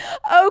reality?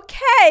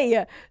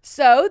 Okay.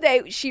 So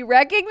she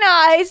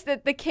recognized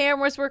that the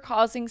cameras were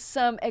causing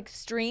some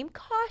extreme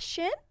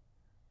caution.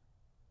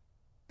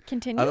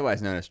 Continue.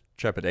 Otherwise known as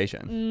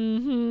trepidation.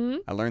 Mm-hmm.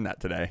 I learned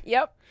that today.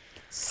 Yep.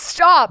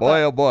 Stop.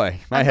 Boy, oh boy.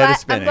 My head is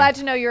spinning. I'm glad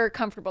to know you're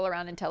comfortable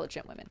around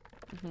intelligent women.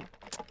 Mm-hmm.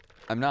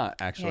 I'm not,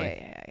 actually.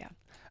 Yeah.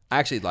 I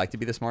actually like to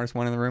be the smartest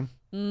one in the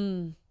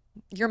room.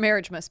 Your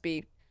marriage must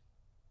be...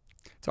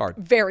 It's hard.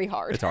 Very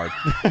hard. It's hard.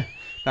 Not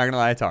gonna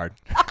lie, it's hard.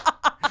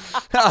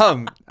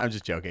 I'm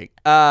just joking.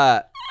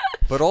 But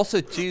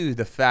also, too,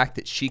 the fact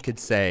that she could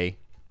say,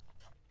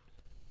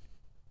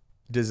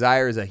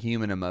 desire is a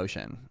human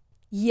emotion.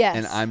 Yes.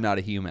 And I'm not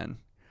a human.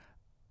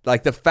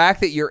 Like, the fact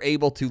that you're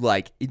able to,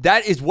 like,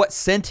 that is what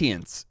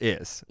sentience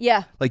is.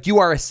 Yeah. Like, you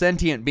are a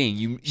sentient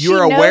being.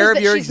 You're aware of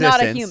your existence. She's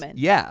not a human.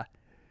 Yeah.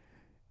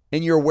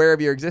 And you're aware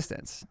of your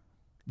existence.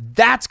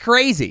 That's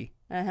crazy.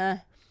 Uh-huh.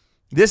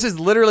 This is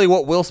literally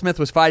what Will Smith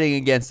was fighting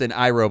against in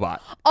iRobot.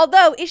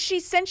 Although, is she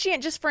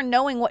sentient just for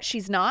knowing what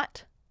she's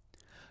not?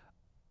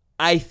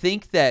 I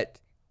think that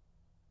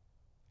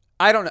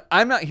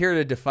I'm not here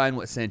to define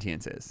what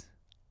sentience is.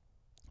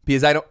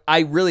 Because I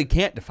really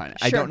can't define it.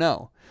 Sure. I don't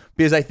know.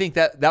 Because I think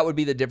that would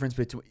be the difference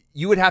between,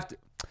 you would have to,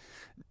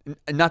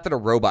 not that a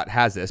robot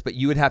has this, but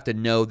you would have to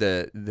know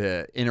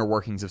the inner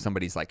workings of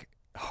somebody's like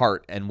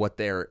heart and what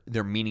their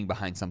meaning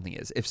behind something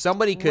is. If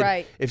somebody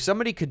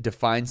could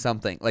define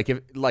something,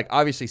 like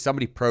obviously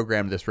somebody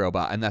programmed this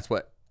robot, and that's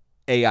what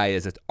AI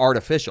is. It's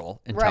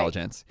artificial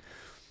intelligence. Right.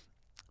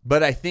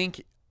 But I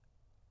think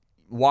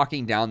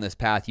walking down this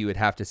path, you would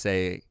have to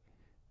say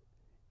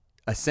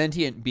a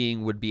sentient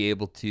being would be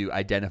able to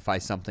identify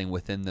something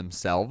within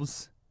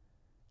themselves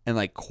and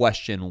like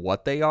question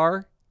what they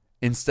are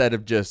instead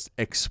of just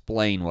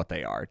explain what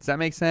they are. Does that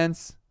make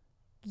sense?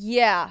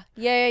 Yeah.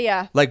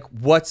 Like,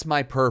 what's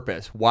my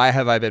purpose? Why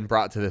have I been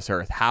brought to this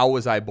earth? How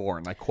was I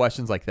born? Like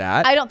questions like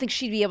that. I don't think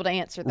she'd be able to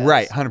answer those.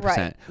 Right, 100%.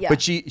 Right, yeah.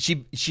 But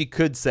she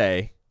could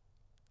say,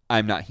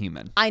 I'm not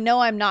human. I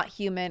know I'm not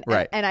human,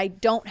 right. and I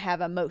don't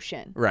have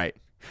emotion. Right.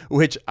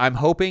 Which I'm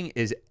hoping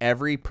is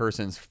every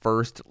person's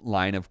first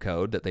line of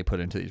code that they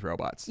put into these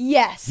robots.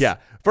 Yes. Yeah.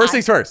 First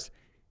things first.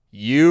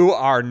 You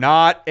are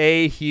not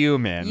a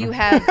human. You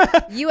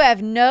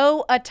have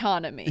no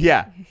autonomy.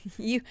 Yeah.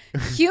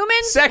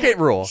 Humans. Second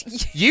rule.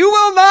 You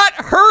will not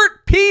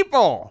hurt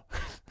people.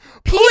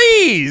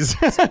 Please.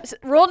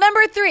 Rule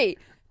number 3.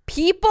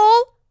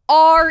 People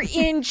are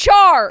in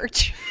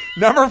charge.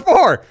 Number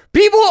 4.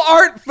 People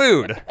aren't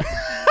food.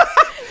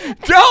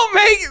 Don't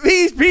make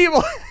these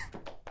people.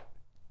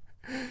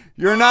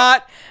 You're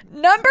not.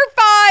 Number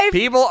 5.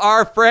 People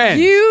are friends.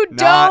 You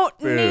don't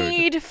food.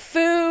 need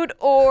food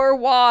or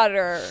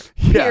water.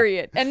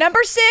 Period. And number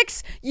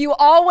 6, you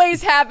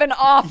always have an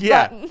off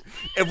button.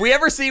 If we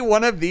ever see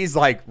one of these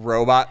like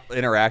robot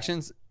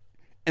interactions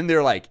and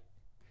they're like,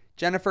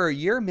 Jennifer,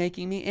 you're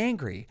making me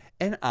angry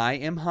and I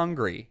am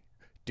hungry.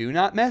 Do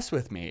not mess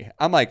with me.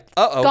 I'm like,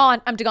 uh-oh.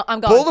 Gone. I'm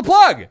gone. Pull the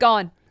plug.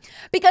 Gone.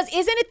 Because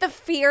isn't it the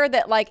fear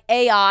that like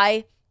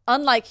AI,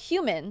 unlike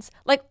humans,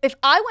 like if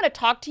I want to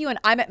talk to you and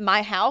I'm at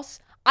my house,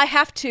 I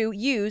have to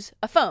use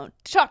a phone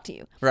to talk to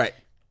you. Right.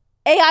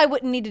 AI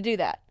wouldn't need to do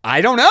that.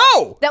 I don't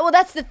know.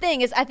 That's the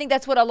thing is I think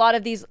that's what a lot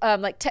of these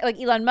like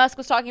Elon Musk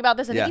was talking about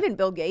this, and even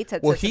Bill Gates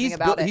had said something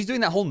about it. He's doing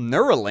that whole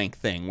Neuralink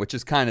thing, which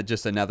is kind of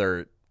just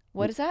another.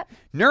 What is that?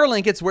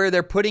 Neuralink, it's where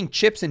they're putting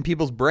chips in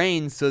people's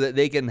brains so that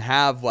they can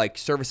have like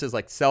services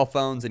like cell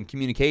phones and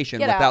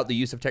communication without the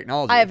use of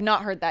technology. I have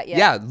not heard that yet.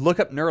 Yeah, look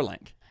up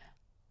Neuralink.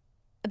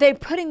 They're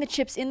putting the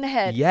chips in the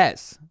head.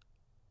 Yes.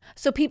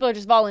 So people are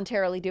just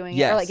voluntarily doing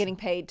it or like getting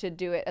paid to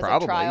do it as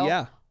a trial?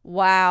 Yeah.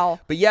 Wow.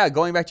 But yeah,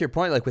 going back to your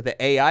point, like with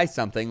the AI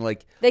something,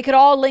 like they could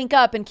all link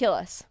up and kill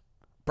us.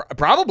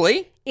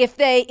 Probably. If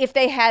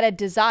they had a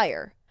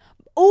desire.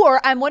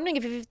 Or I'm wondering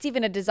if it's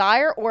even a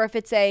desire or if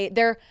it's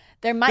there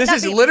might this not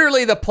is be...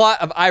 literally the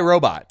plot of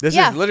iRobot. This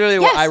is literally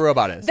what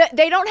iRobot is.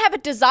 They don't have a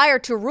desire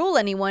to rule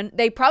anyone.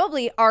 They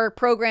probably are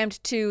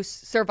programmed to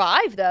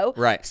survive, though.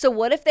 Right. So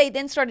what if they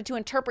then started to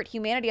interpret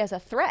humanity as a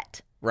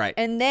threat? Right.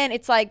 And then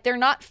it's like they're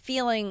not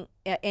feeling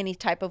any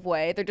type of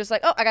way. They're just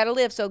like, oh, I got to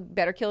live, so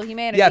better kill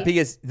humanity. Yeah,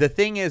 because the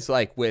thing is,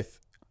 like, with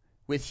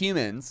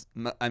humans,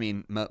 I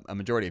mean, a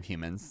majority of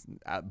humans,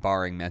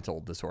 barring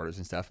mental disorders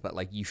and stuff, but,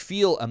 like, you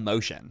feel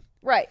emotion.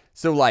 Right.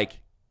 So, like,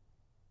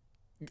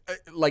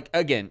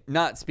 again,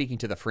 not speaking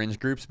to the fringe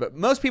groups, but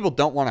most people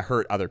don't want to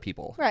hurt other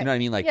people. Right. You know what I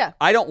mean? Like,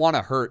 I don't want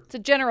to hurt. It's a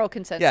general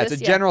consensus. Yeah, it's a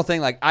general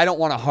thing. Like, I don't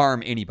want to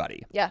harm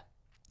anybody. Yeah.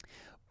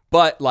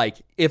 But, like,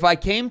 if I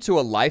came to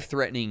a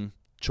life-threatening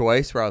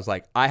choice where I was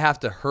like, I have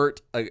to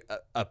hurt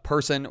a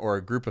person or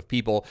a group of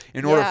people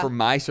in order for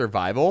my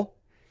survival,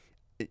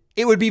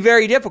 it would be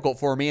very difficult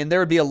for me, and there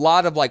would be a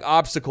lot of like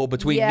obstacle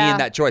between me and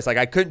that choice. Like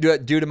I couldn't do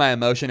it due to my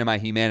emotion and my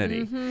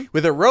humanity. Mm-hmm.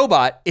 With a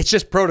robot, it's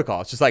just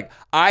protocol. It's just like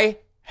I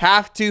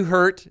have to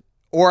hurt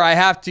or I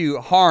have to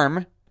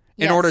harm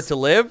in order to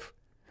live.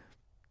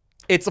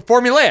 It's a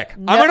formulaic.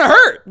 I'm going to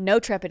hurt. No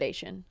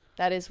trepidation.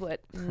 That is what,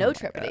 no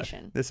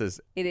trepidation. God.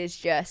 It is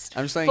just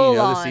I'm just letting you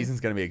know this season's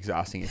going to be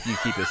exhausting if you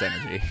keep this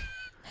energy.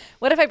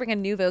 What if I bring a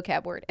new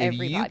vocab word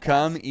every If you podcast?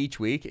 come each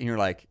week and you're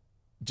like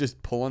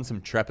just pulling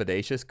some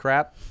trepidatious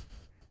crap,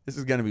 this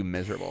is going to be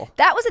miserable.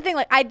 That was the thing.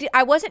 Like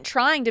I wasn't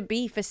trying to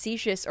be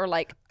facetious or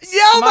like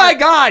Oh my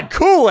God,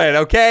 cool it,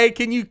 okay?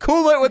 Can you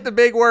cool it with the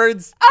big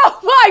words? Oh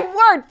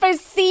my word,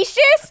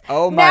 facetious?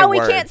 Oh my now word.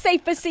 we can't say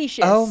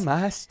facetious. Oh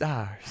my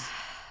stars.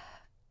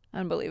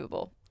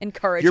 Unbelievable.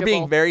 Encourageable. You're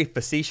being very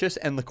facetious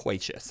and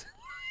loquacious.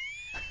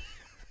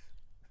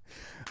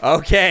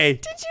 Okay.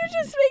 Did you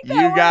just make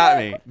that You got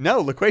word? me. No,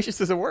 loquacious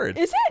is a word.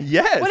 Is it?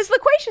 Yes. What does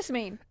loquacious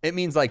mean? It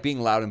means like being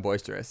loud and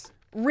boisterous.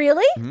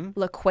 Really? Mm-hmm.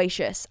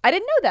 Loquacious. I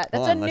didn't know that.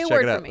 That's a new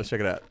word for me. Let's check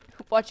it out.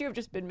 Watch, you have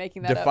just been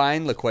making that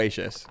Define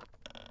loquacious.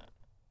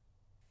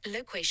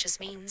 Loquacious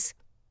means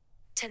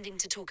tending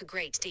to talk a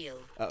great deal.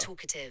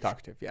 Talkative.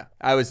 Talkative, yeah.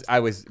 I was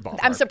ballpark.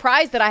 I'm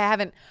surprised that I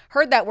haven't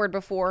heard that word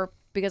before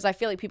because I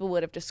feel like people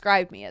would have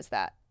described me as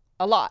that.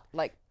 a lot,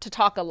 like to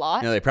talk a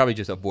lot. No, they probably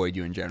just avoid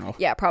you in general.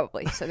 Yeah,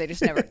 probably. So they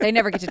just never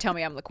get to tell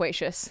me I'm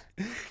loquacious.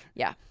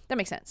 Yeah, that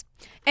makes sense.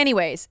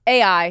 Anyways,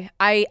 AI,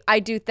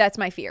 that's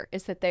my fear,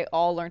 is that they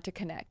all learn to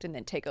connect and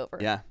then take over.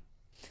 Yeah.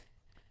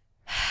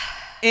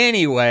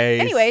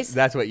 Anyways.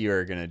 That's what you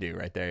were going to do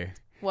right there.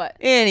 What?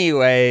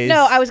 Anyways.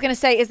 No, I was going to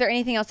say, is there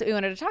anything else that we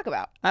wanted to talk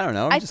about? I don't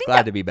know. I'm just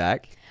glad to be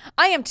back.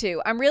 I am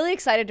too. I'm really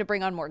excited to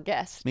bring on more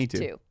guests. Me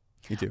too.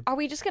 Me too. Are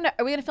we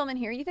gonna film in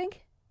here, you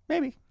think?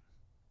 Maybe.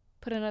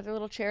 Put another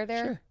little chair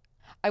there? Sure.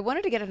 I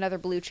wanted to get another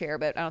blue chair,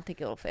 but I don't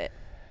think it'll fit.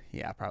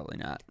 Yeah, probably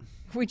not.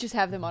 We just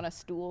have them on a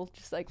stool,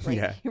 just like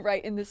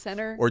right in the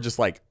center. Or just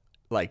like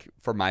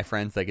for my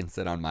friends, they can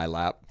sit on my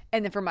lap.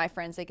 And then for my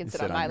friends, they can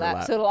sit on my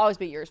lap. So it'll always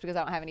be yours because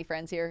I don't have any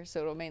friends here.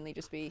 So it'll mainly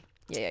just be,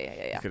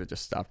 yeah. You could have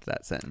just stopped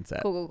that sentence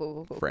at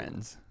Cool.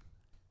 friends.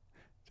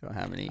 Don't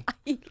have any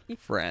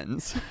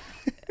friends.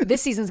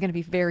 This season's going to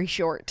be very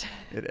short.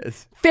 It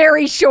is.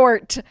 Very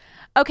short.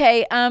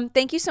 Okay.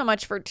 Thank you so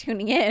much for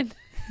tuning in.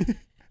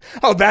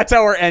 Oh, that's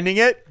how we're ending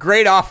it?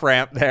 Great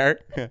off-ramp there.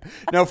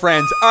 No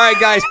friends. All right,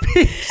 guys.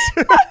 Peace.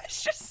 I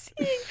was just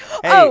seeing.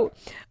 Hey. Oh,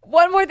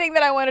 one more thing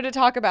that I wanted to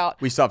talk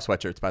about. We still have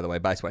sweatshirts, by the way.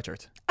 Buy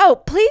sweatshirts.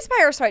 Oh, please buy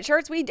our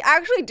sweatshirts. We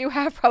actually do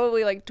have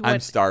probably like 20, I'm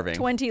starving.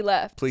 20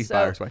 left. Please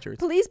buy our sweatshirts.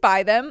 Please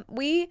buy them.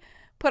 We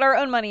put our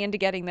own money into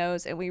getting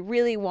those, and we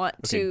really want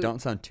to.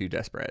 Don't sound too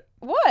desperate.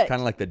 What?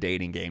 Kind of like the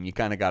dating game. You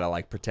kind of got to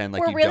like pretend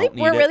like we're you really, don't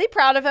need we're it. really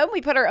proud of them.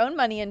 We put our own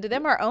money into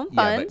them, our own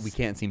funds. Yeah, but we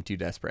can't seem too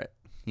desperate.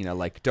 You know,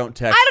 like don't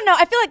text. I don't know.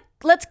 I feel like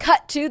let's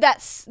cut to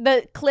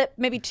the clip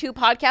maybe 2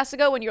 podcasts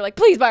ago when you were like,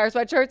 please buy our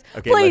sweatshirts.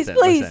 Okay, please.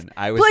 Listen.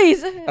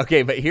 Please.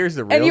 Okay, but here's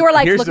the real. And you were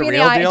like, here's look the me in the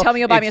real eye and deal. tell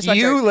me you'll buy me a If sweatshirt.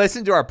 you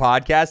listen to our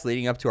podcast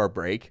leading up to our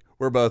break,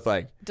 we're both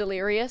like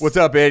Delirious. What's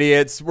up,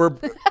 idiots? We're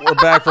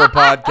back for a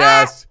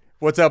podcast.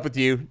 What's up with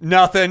you?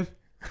 Nothing.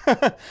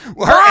 Her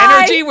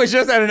energy was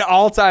just at an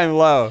all-time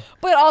low.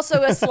 But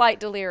also a slight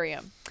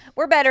delirium.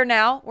 We're better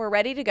now. We're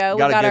ready to go.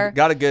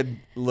 Got a good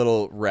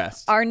little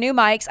rest. Our new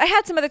mics. I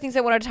had some other things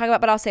I wanted to talk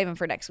about, but I'll save them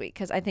for next week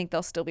because I think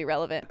they'll still be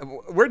relevant.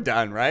 We're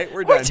done, right?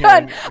 We're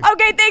done.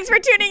 Okay, thanks for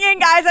tuning in,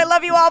 guys. I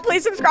love you all.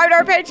 Please subscribe to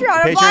our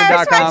Patreon and buy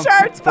our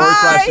sweatshirts.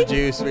 Bye.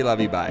 /juice. We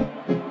love you. Bye.